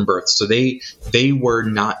schooled from birth. So they were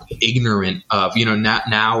not ignorant of, not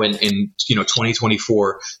now in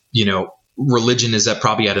 2024, religion is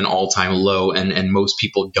probably at an all-time low, and most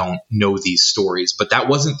people don't know these stories. But that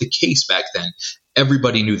wasn't the case back then.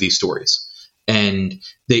 Everybody knew these stories. And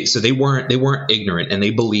they weren't ignorant, and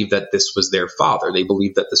they believed that this was their Father. They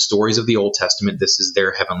believed that the stories of the Old Testament, this is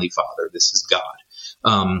their Heavenly Father. This is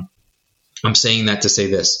God. I'm saying that to say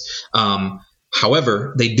this.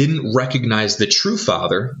 However, they didn't recognize the true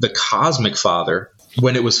Father, the cosmic Father,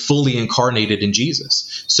 when it was fully incarnated in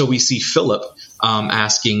Jesus. So we see Philip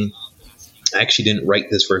asking. I actually didn't write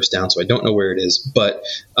this verse down, so I don't know where it is. But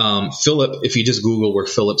Philip, if you just Google where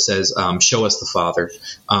Philip says, show us the Father.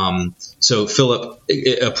 So Philip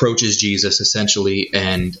approaches Jesus essentially,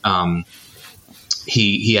 and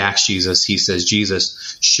he asks Jesus, he says,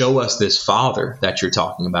 Jesus, show us this Father that you're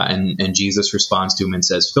talking about. And Jesus responds to him and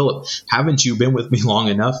says, Philip, haven't you been with me long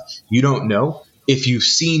enough? You don't know? If you've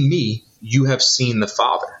seen me, you have seen the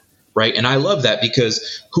Father. Right. And I love that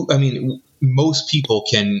because most people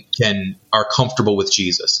are comfortable with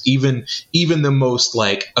Jesus. Even the most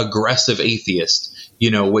aggressive atheist,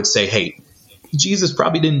 would say, hey, Jesus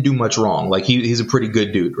probably didn't do much wrong. Like he's a pretty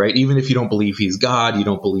good dude, right? Even if you don't believe he's God, you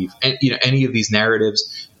don't believe any of these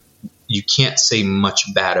narratives, you can't say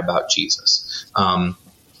much bad about Jesus.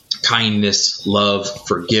 Kindness, love,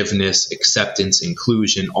 forgiveness, acceptance,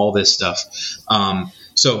 inclusion, all this stuff.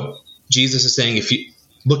 So Jesus is saying, if you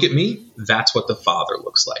look at me, that's what the Father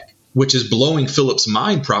looks like, which is blowing Philip's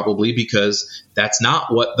mind probably because that's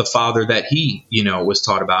not what the Father that he, was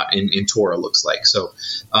taught about in Torah looks like. So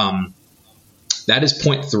that is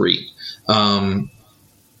point 3.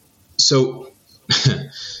 So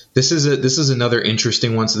this is another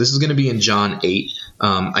interesting one. So this is going to be in John 8.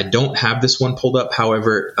 I don't have this one pulled up.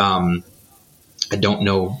 However, I don't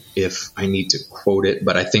know if I need to quote it,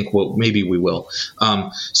 but I think maybe we will.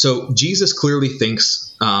 So Jesus clearly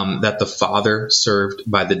thinks that the Father served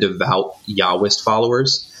by the devout Yahwist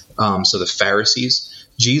followers, so the Pharisees.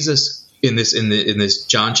 Jesus in this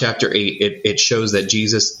John chapter 8, it shows that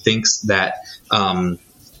Jesus thinks that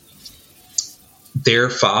their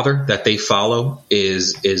father that they follow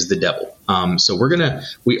is the devil. So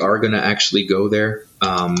we are gonna actually go there.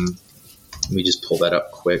 Let me just pull that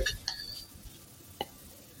up quick.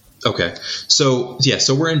 Okay. So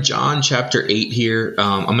we're in John chapter 8 here.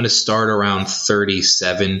 I'm going to start around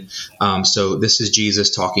 37. So this is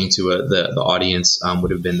Jesus talking to the audience,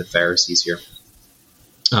 would have been the Pharisees here.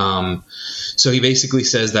 So he basically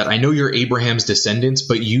says that I know you're Abraham's descendants,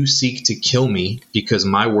 but you seek to kill me because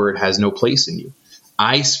my word has no place in you.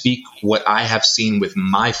 I speak what I have seen with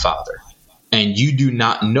my Father, and you do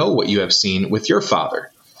not know what you have seen with your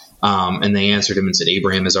father. And they answered him and said,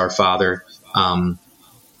 Abraham is our father.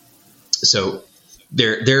 So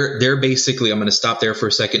they're basically, I'm going to stop there for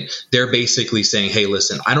a second. They're basically saying, hey,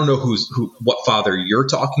 listen, I don't know what father you're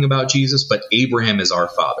talking about, Jesus, but Abraham is our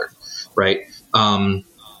father, right?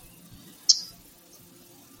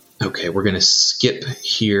 Okay, we're going to skip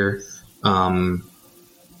here.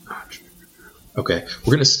 Okay,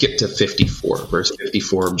 we're going to skip to 54, verse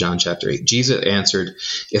 54 of John chapter 8. Jesus answered,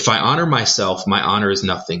 if I honor myself, my honor is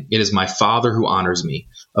nothing. It is my Father who honors me,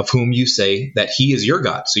 of whom you say that he is your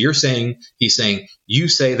God. So he's saying, you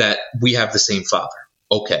say that we have the same Father.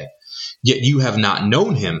 Okay, yet you have not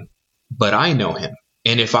known him, but I know him.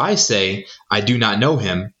 And if I say I do not know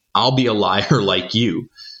him, I'll be a liar like you.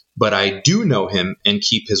 But I do know him and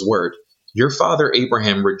keep his word. Your father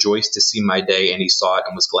Abraham rejoiced to see my day, and he saw it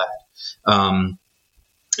and was glad. And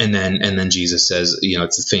then Jesus says,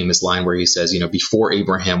 it's a famous line where he says, before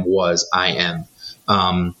Abraham was, I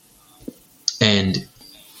am. And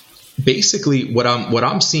basically what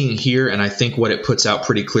I'm seeing here, and I think what it puts out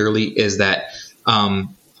pretty clearly, is that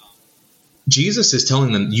Jesus is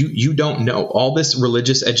telling them, you don't know all this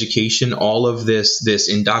religious education, all of this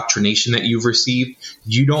indoctrination that you've received.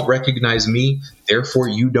 You don't recognize me. Therefore,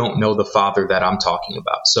 you don't know the Father that I'm talking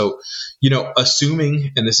about. So,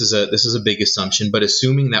 assuming, and this is a big assumption, but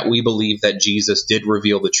assuming that we believe that Jesus did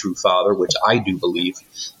reveal the true Father, which I do believe,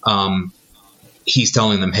 he's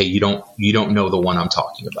telling them, hey, you don't know the one I'm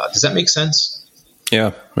talking about. Does that make sense?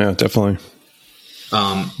 Yeah, definitely.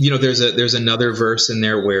 There's another verse in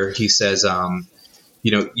there where he says,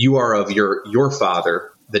 you are of your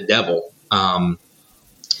father, the devil.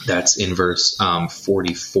 That's in verse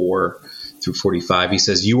 44 through 45. He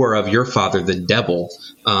says, "You are of your father, the devil,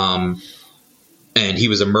 and he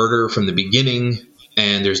was a murderer from the beginning,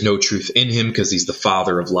 and there's no truth in him because he's the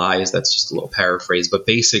father of lies." That's just a little paraphrase. But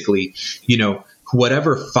basically,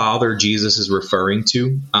 whatever father Jesus is referring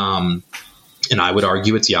to, and I would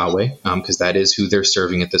argue it's Yahweh, because that is who they're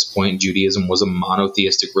serving at this point. Judaism was a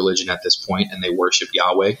monotheistic religion at this point, and they worship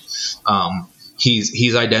Yahweh.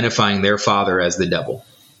 He's identifying their father as the devil,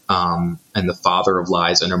 and the father of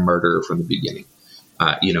lies, and a murderer from the beginning.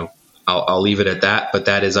 I'll leave it at that, but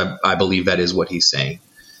that is, I believe that is what he's saying.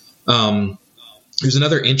 There's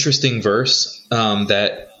another interesting verse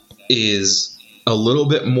that is a little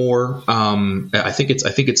bit more. I think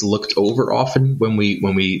it's looked over often when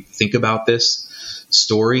we think about this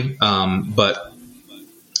story, but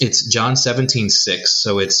it's John 17:6.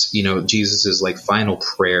 So it's Jesus's like final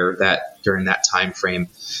prayer that during that time frame,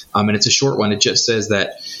 and it's a short one. It just says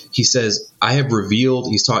that he says, "I have revealed."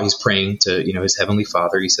 He's praying to his heavenly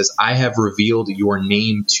Father. He says, "I have revealed your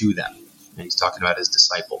name to them," and he's talking about his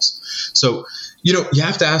disciples. So you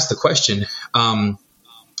have to ask the question: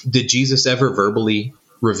 did Jesus ever verbally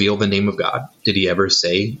reveal the name of God? Did he ever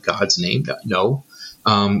say God's name? No.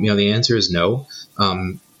 The answer is no.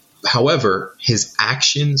 However, his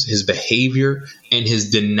actions, his behavior, and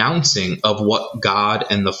his denouncing of what God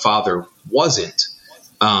and the Father wasn't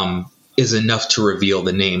is enough to reveal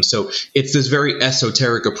the name. So it's this very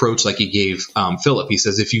esoteric approach, like he gave Philip. He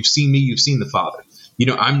says, "If you've seen me, you've seen the Father."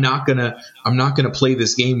 I'm not gonna play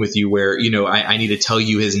this game with you where I need to tell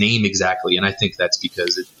you his name exactly. And I think that's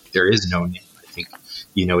because there is no name. I think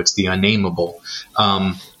it's the unnameable.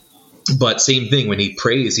 But same thing when he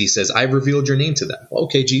prays, he says, "I've revealed your name to them."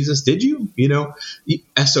 Okay, Jesus, did you?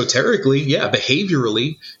 Esoterically, yeah.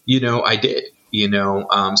 Behaviorally, I did.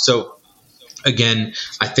 So again,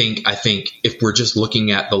 I think if we're just looking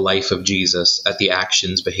at the life of Jesus, at the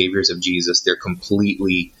actions, behaviors of Jesus, they're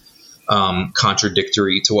completely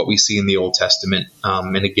contradictory to what we see in the Old Testament.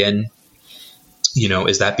 And again,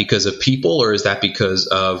 is that because of people, or is that because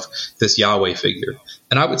of this Yahweh figure?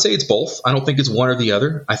 And I would say it's both. I don't think it's one or the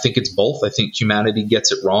other. I think it's both. I think humanity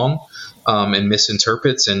gets it wrong and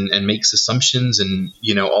misinterprets and makes assumptions and,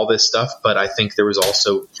 all this stuff. But I think there was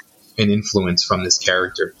also an influence from this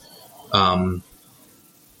character. I'm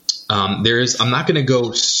not going to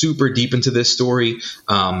go super deep into this story.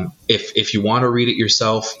 If you want to read it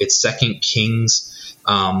yourself, it's Second Kings,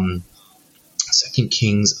 I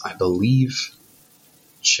believe,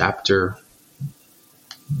 chapter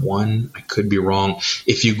 1. I could be wrong.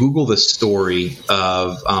 If you Google the story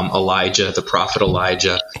of Elijah, the prophet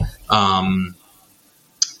Elijah, calling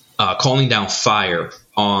down fire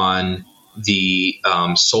on the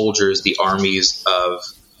soldiers, the armies of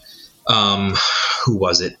who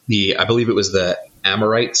was it? I believe it was the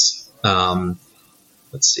Amorites.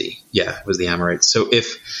 Let's see. Yeah, it was the Amorites. So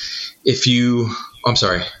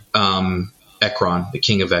Ekron, the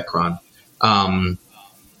king of Ekron.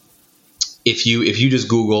 If you just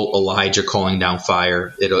Google Elijah calling down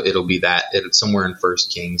fire, it'll be that. It's somewhere in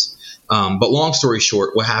First Kings. But long story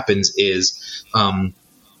short, what happens is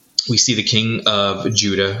we see the king of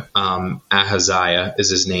Judah, Ahaziah is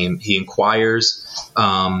his name. He inquires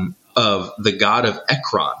of the god of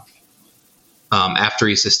Ekron after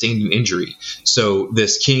he sustained an injury. So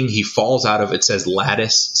this king, he falls out of, it says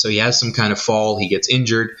lattice. So he has some kind of fall. He gets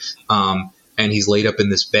injured. And he's laid up in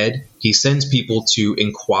this bed. He sends people to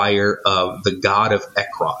inquire of the god of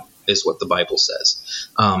Ekron, is what the Bible says.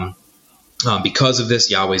 Because of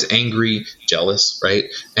this, Yahweh's angry, jealous,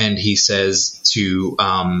 right? And he says to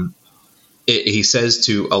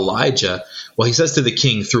Elijah, well, he says to the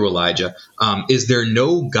king through Elijah, is there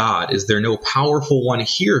no God? Is there no powerful one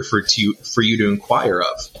here for you to inquire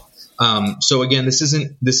of? So again, this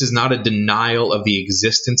is not a denial of the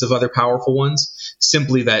existence of other powerful ones.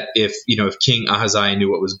 Simply that if King Ahaziah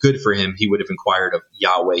knew what was good for him, he would have inquired of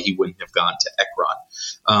Yahweh. He wouldn't have gone to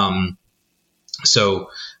Ekron. So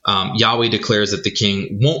Yahweh declares that the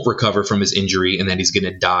king won't recover from his injury and that he's going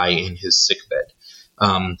to die in his sickbed.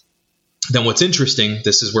 Then what's interesting,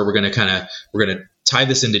 this is where we're going to tie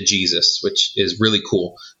this into Jesus, which is really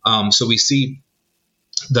cool. So we see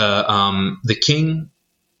the king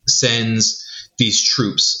sends these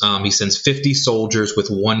troops. He sends 50 soldiers with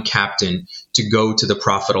one captain to go to the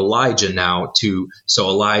prophet Elijah now so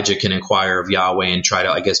Elijah can inquire of Yahweh and try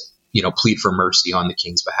to, plead for mercy on the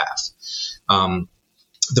king's behalf.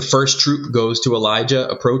 The first troop goes to Elijah,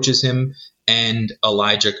 approaches him, and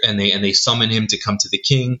Elijah, and they summon him to come to the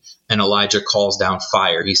king, and Elijah calls down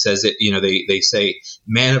fire. He says it, they say,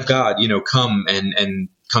 "Man of God, come and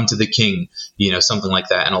come to the king, something like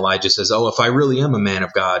that. And Elijah says, oh, if I really am a man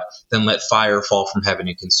of God, then let fire fall from heaven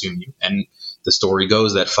and consume you. And the story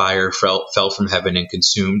goes that fire fell from heaven and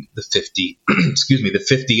consumed the 50, the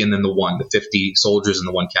 50 and then the 50 soldiers and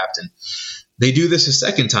the one captain. They do this a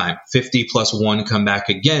second time, 50 plus 1 come back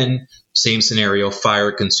again, same scenario,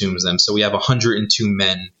 fire consumes them. So we have 102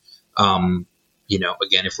 men.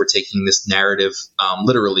 Again, if we're taking this narrative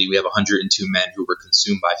literally, we have 102 men who were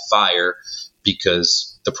consumed by fire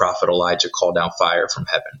because the prophet Elijah called down fire from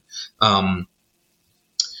heaven.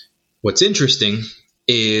 What's interesting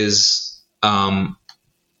is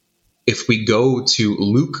if we go to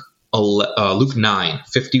Luke 9,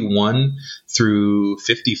 51 through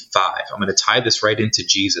 55, I'm going to tie this right into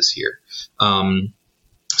Jesus here.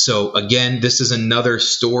 So again, this is another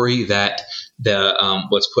story that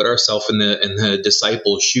let's put ourselves in the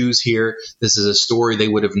disciples' shoes here. This is a story they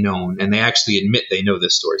would have known, and they actually admit they know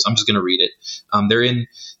this story. So I'm just going to read it.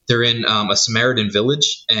 They're in a Samaritan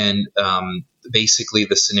village, and basically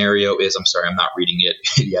the scenario is, I'm sorry, I'm not reading it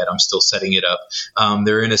yet. I'm still setting it up.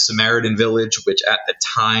 They're in a Samaritan village, which at the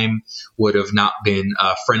time would have not been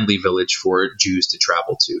a friendly village for Jews to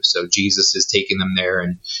travel to. So Jesus is taking them there,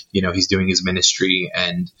 and, he's doing his ministry,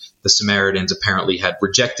 and the Samaritans apparently had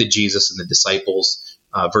rejected Jesus and the disciples.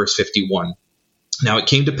 Verse 51. Now it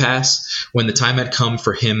came to pass, when the time had come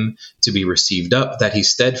for him to be received up, that he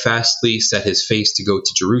steadfastly set his face to go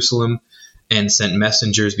to Jerusalem, and sent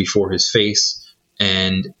messengers before his face.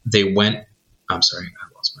 And they went, I'm sorry,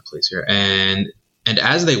 I lost my place here. And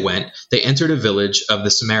as they went, they entered a village of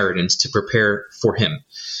the Samaritans to prepare for him.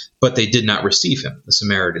 But they did not receive him. The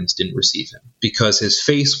Samaritans didn't receive him, because his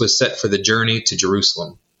face was set for the journey to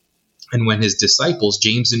Jerusalem. And when his disciples,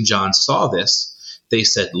 James and John, saw this, they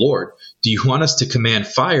said, Lord, do you want us to command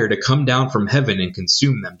fire to come down from heaven and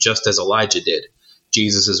consume them, just as Elijah did?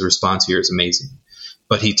 Jesus' response here is amazing.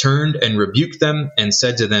 But he turned and rebuked them and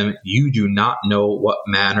said to them, you do not know what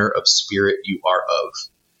manner of spirit you are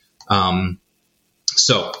of.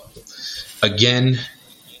 So again,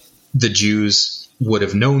 the Jews would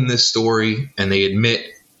have known this story, and they admit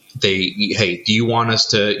hey, do you want us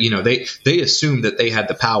to, they assumed that they had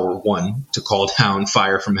the power, one, to call down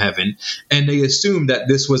fire from heaven. And they assumed that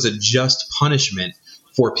this was a just punishment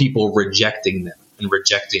for people rejecting them and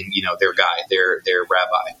rejecting, their guy, their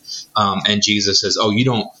rabbi. And Jesus says,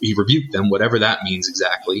 he rebuked them, whatever that means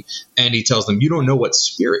exactly. And he tells them, you don't know what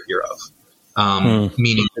spirit you're of.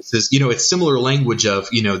 Meaning this is, it's similar language of,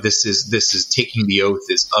 this is taking the oath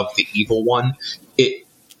is of the evil one.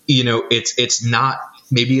 It's not,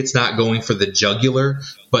 maybe it's not going for the jugular,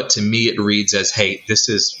 but to me it reads as, hey,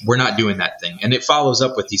 we're not doing that thing. And it follows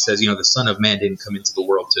up with, he says, the Son of Man didn't come into the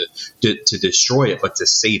world to destroy it, but to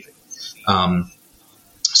save it.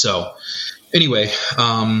 So anyway,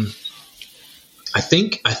 I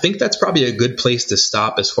think that's probably a good place to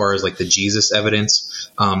stop as far as like the Jesus evidence.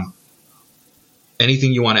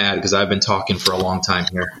 Anything you want to add? Because I've been talking for a long time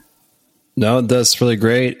here. No, that's really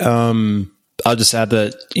great. I'll just add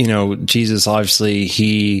that, Jesus, obviously,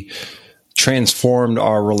 he transformed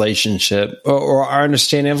our relationship or our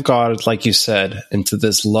understanding of God, like you said, into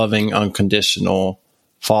this loving, unconditional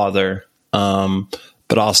Father,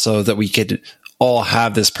 but also that we could all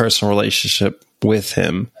have this personal relationship with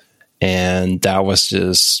him. And that was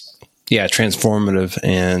just, transformative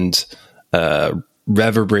and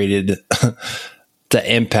reverberated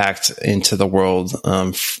the impact into the world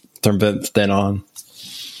from then on.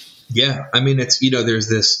 Yeah, I mean, it's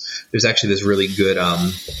there's actually this really good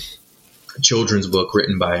children's book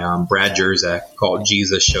written by Brad Jerzak called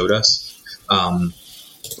Jesus Showed Us.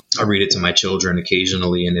 I read it to my children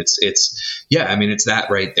occasionally, and it's that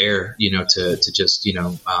right there, to just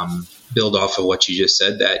build off of what you just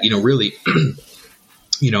said, that really.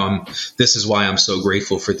 This is why I'm so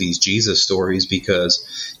grateful for these Jesus stories,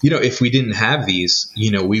 because, if we didn't have these,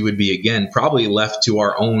 we would be, again, probably left to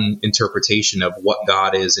our own interpretation of what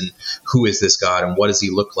God is and who is this God and what does he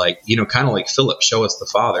look like, kind of like Philip, show us the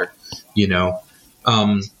Father,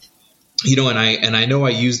 and I know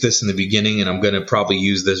I used this in the beginning, and I'm going to probably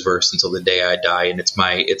use this verse until the day I die. And it's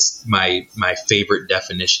my favorite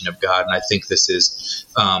definition of God. And I think this is,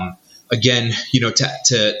 again,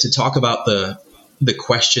 to talk about the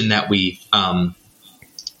question that we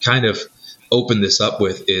kind of open this up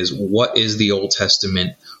with is, what is the Old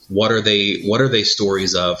Testament? What are they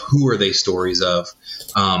stories of? Who are they stories of?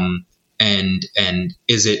 And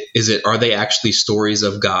are they actually stories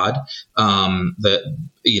of God? And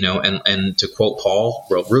to quote Paul,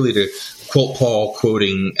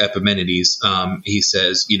 quoting Epimenides, he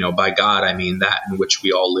says, by God, I mean that in which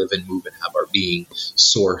we all live and move and have our being,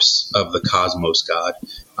 source of the cosmos, God.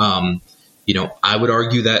 I would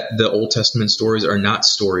argue that the Old Testament stories are not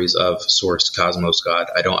stories of source cosmos God.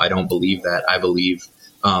 I don't believe that. I believe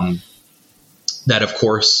that, of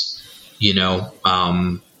course,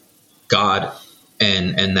 God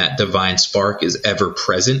and that divine spark is ever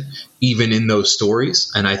present, even in those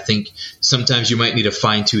stories. And I think sometimes you might need a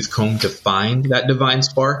fine-tooth comb to find that divine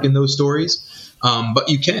spark in those stories. But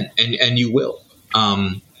you can, and you will.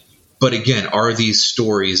 But again, are these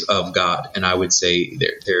stories of God? And I would say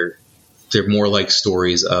they're more like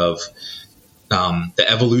stories of the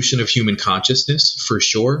evolution of human consciousness, for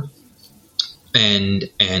sure, and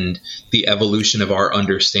the evolution of our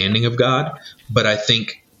understanding of God. But I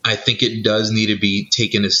think it does need to be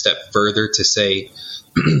taken a step further to say,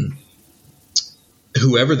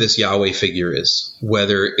 whoever this Yahweh figure is,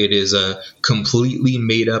 whether it is a completely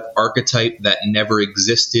made up archetype that never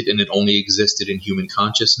existed and it only existed in human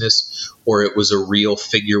consciousness, or it was a real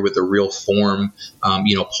figure with a real form.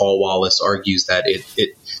 Paul Wallace argues that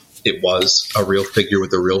it was a real figure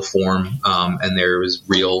with a real form, and there was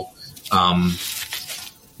real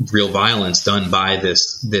violence done by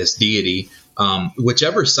this deity.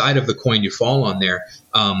 Whichever side of the coin you fall on there,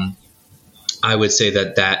 I would say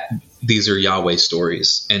that these are Yahweh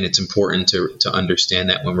stories, and it's important to understand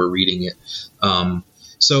that when we're reading it. I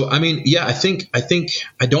think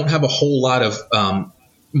I don't have a whole lot of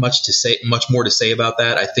much more to say about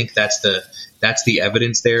that. I think that's the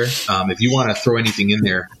evidence there. If you want to throw anything in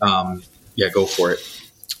there, go for it.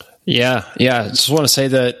 Yeah. I just want to say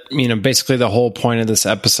that, basically the whole point of this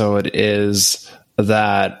episode is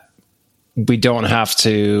that we don't have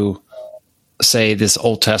to say this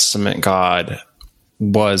Old Testament God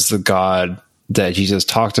was the God that Jesus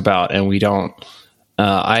talked about. And we don't,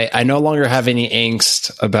 I no longer have any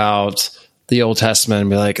angst about the Old Testament and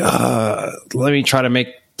be like, let me try to make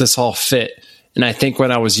this all fit. And I think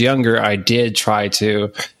when I was younger, I did try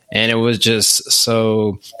to, and it was just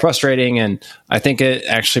so frustrating. And I think it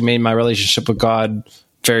actually made my relationship with God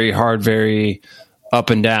very hard, very up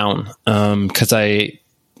and down. 'Cause I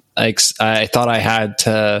thought I had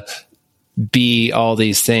to be all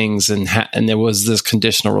these things, and there was this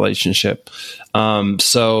conditional relationship.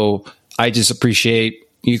 So I just appreciate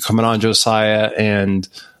you coming on, Josiah, and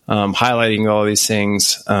highlighting all these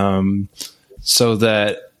things, so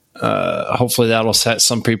that hopefully that'll set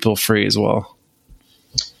some people free as well.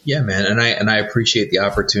 Yeah, man, and I appreciate the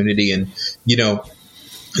opportunity. And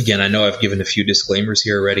again, I know I've given a few disclaimers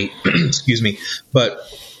here already. Excuse me, but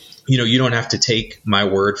you don't have to take my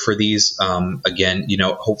word for these. Again,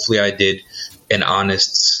 hopefully I did an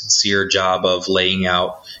honest, sincere job of laying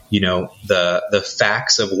out, the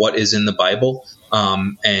facts of what is in the Bible,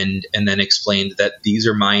 and then explained that these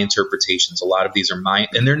are my interpretations. A lot of these are mine,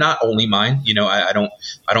 and they're not only mine. I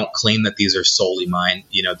don't claim that these are solely mine.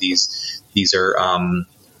 These are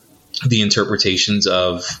the interpretations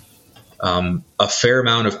of a fair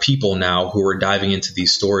amount of people now who are diving into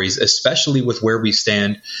these stories, especially with where we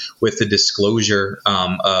stand with the disclosure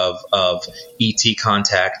of ET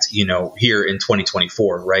contact, here in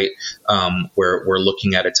 2024, right? Where we're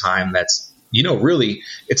looking at a time that's, really,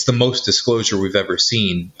 it's the most disclosure we've ever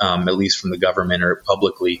seen, at least from the government or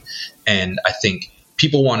publicly. And I think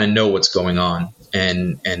people want to know what's going on.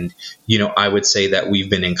 And I would say that we've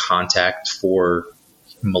been in contact for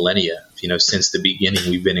millennia. Since the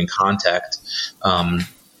beginning, we've been in contact, and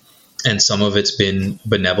some of it's been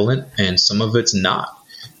benevolent and some of it's not.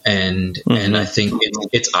 And I think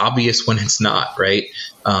it's obvious when it's not, right?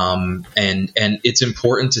 And it's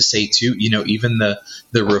important to say too, even the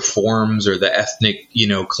reforms or the ethnic,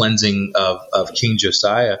 cleansing of King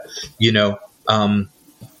Josiah,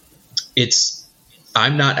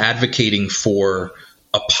 I'm not advocating for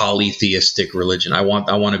a polytheistic religion. I'm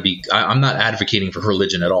not advocating for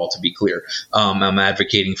religion at all, to be clear. I'm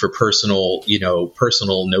advocating for personal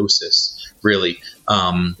gnosis, really.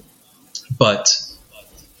 But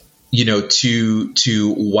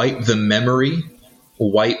to wipe the memory,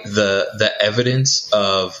 wipe the evidence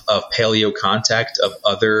of paleo contact, of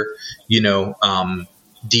other,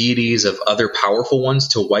 deities, of other powerful ones,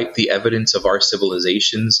 to wipe the evidence of our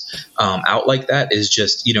civilizations out like that is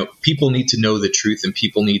just, people need to know the truth, and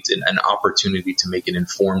people need an opportunity to make an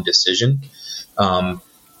informed decision. And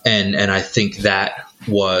I think that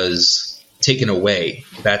was taken away.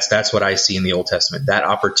 That's what I see in the Old Testament. That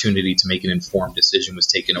opportunity to make an informed decision was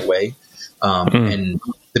taken away. And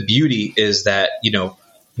the beauty is that,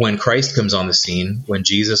 when Christ comes on the scene, when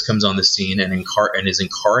Jesus comes on the scene and is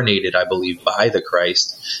incarnated, I believe, by the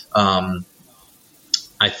Christ,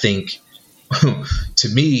 I think, to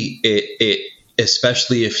me, it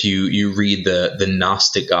especially if you read the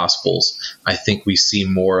Gnostic Gospels, I think we see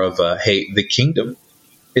more of the kingdom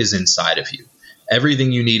is inside of you.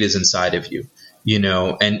 Everything you need is inside of you.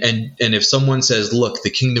 And if someone says, look, the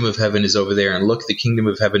kingdom of heaven is over there, and look, the kingdom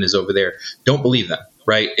of heaven is over there, don't believe them,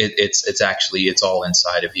 right? It's all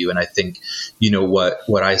inside of you. And I think,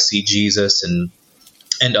 what I see Jesus and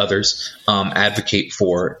others advocate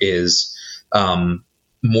for is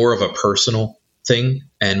more of a personal thing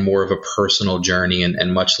and more of a personal journey,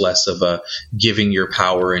 and much less of a giving your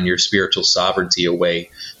power and your spiritual sovereignty away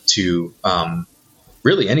to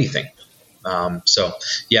really anything. So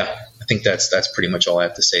yeah, I think that's pretty much all I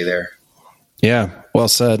have to say there. Yeah, well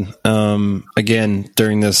said. Again,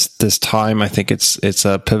 during this time, I think it's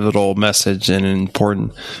a pivotal message and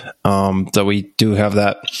important that we do have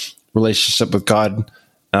that relationship with God,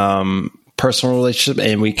 personal relationship,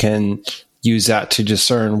 and we can use that to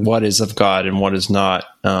discern what is of God and what is not.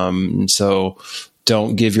 And so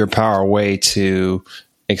don't give your power away to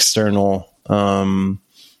external,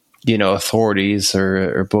 authorities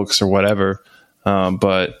or books or whatever.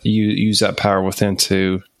 But you use that power within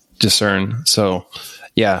to discern. So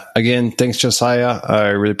yeah, again, thanks, Josiah. I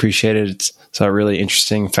really appreciate it. It's a really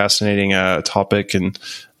interesting, fascinating topic, and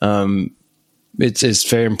it's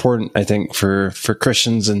very important, I think, for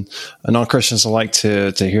Christians and non-Christians alike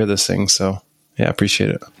to hear this thing. So yeah, I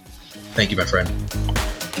appreciate it. Thank you, my friend.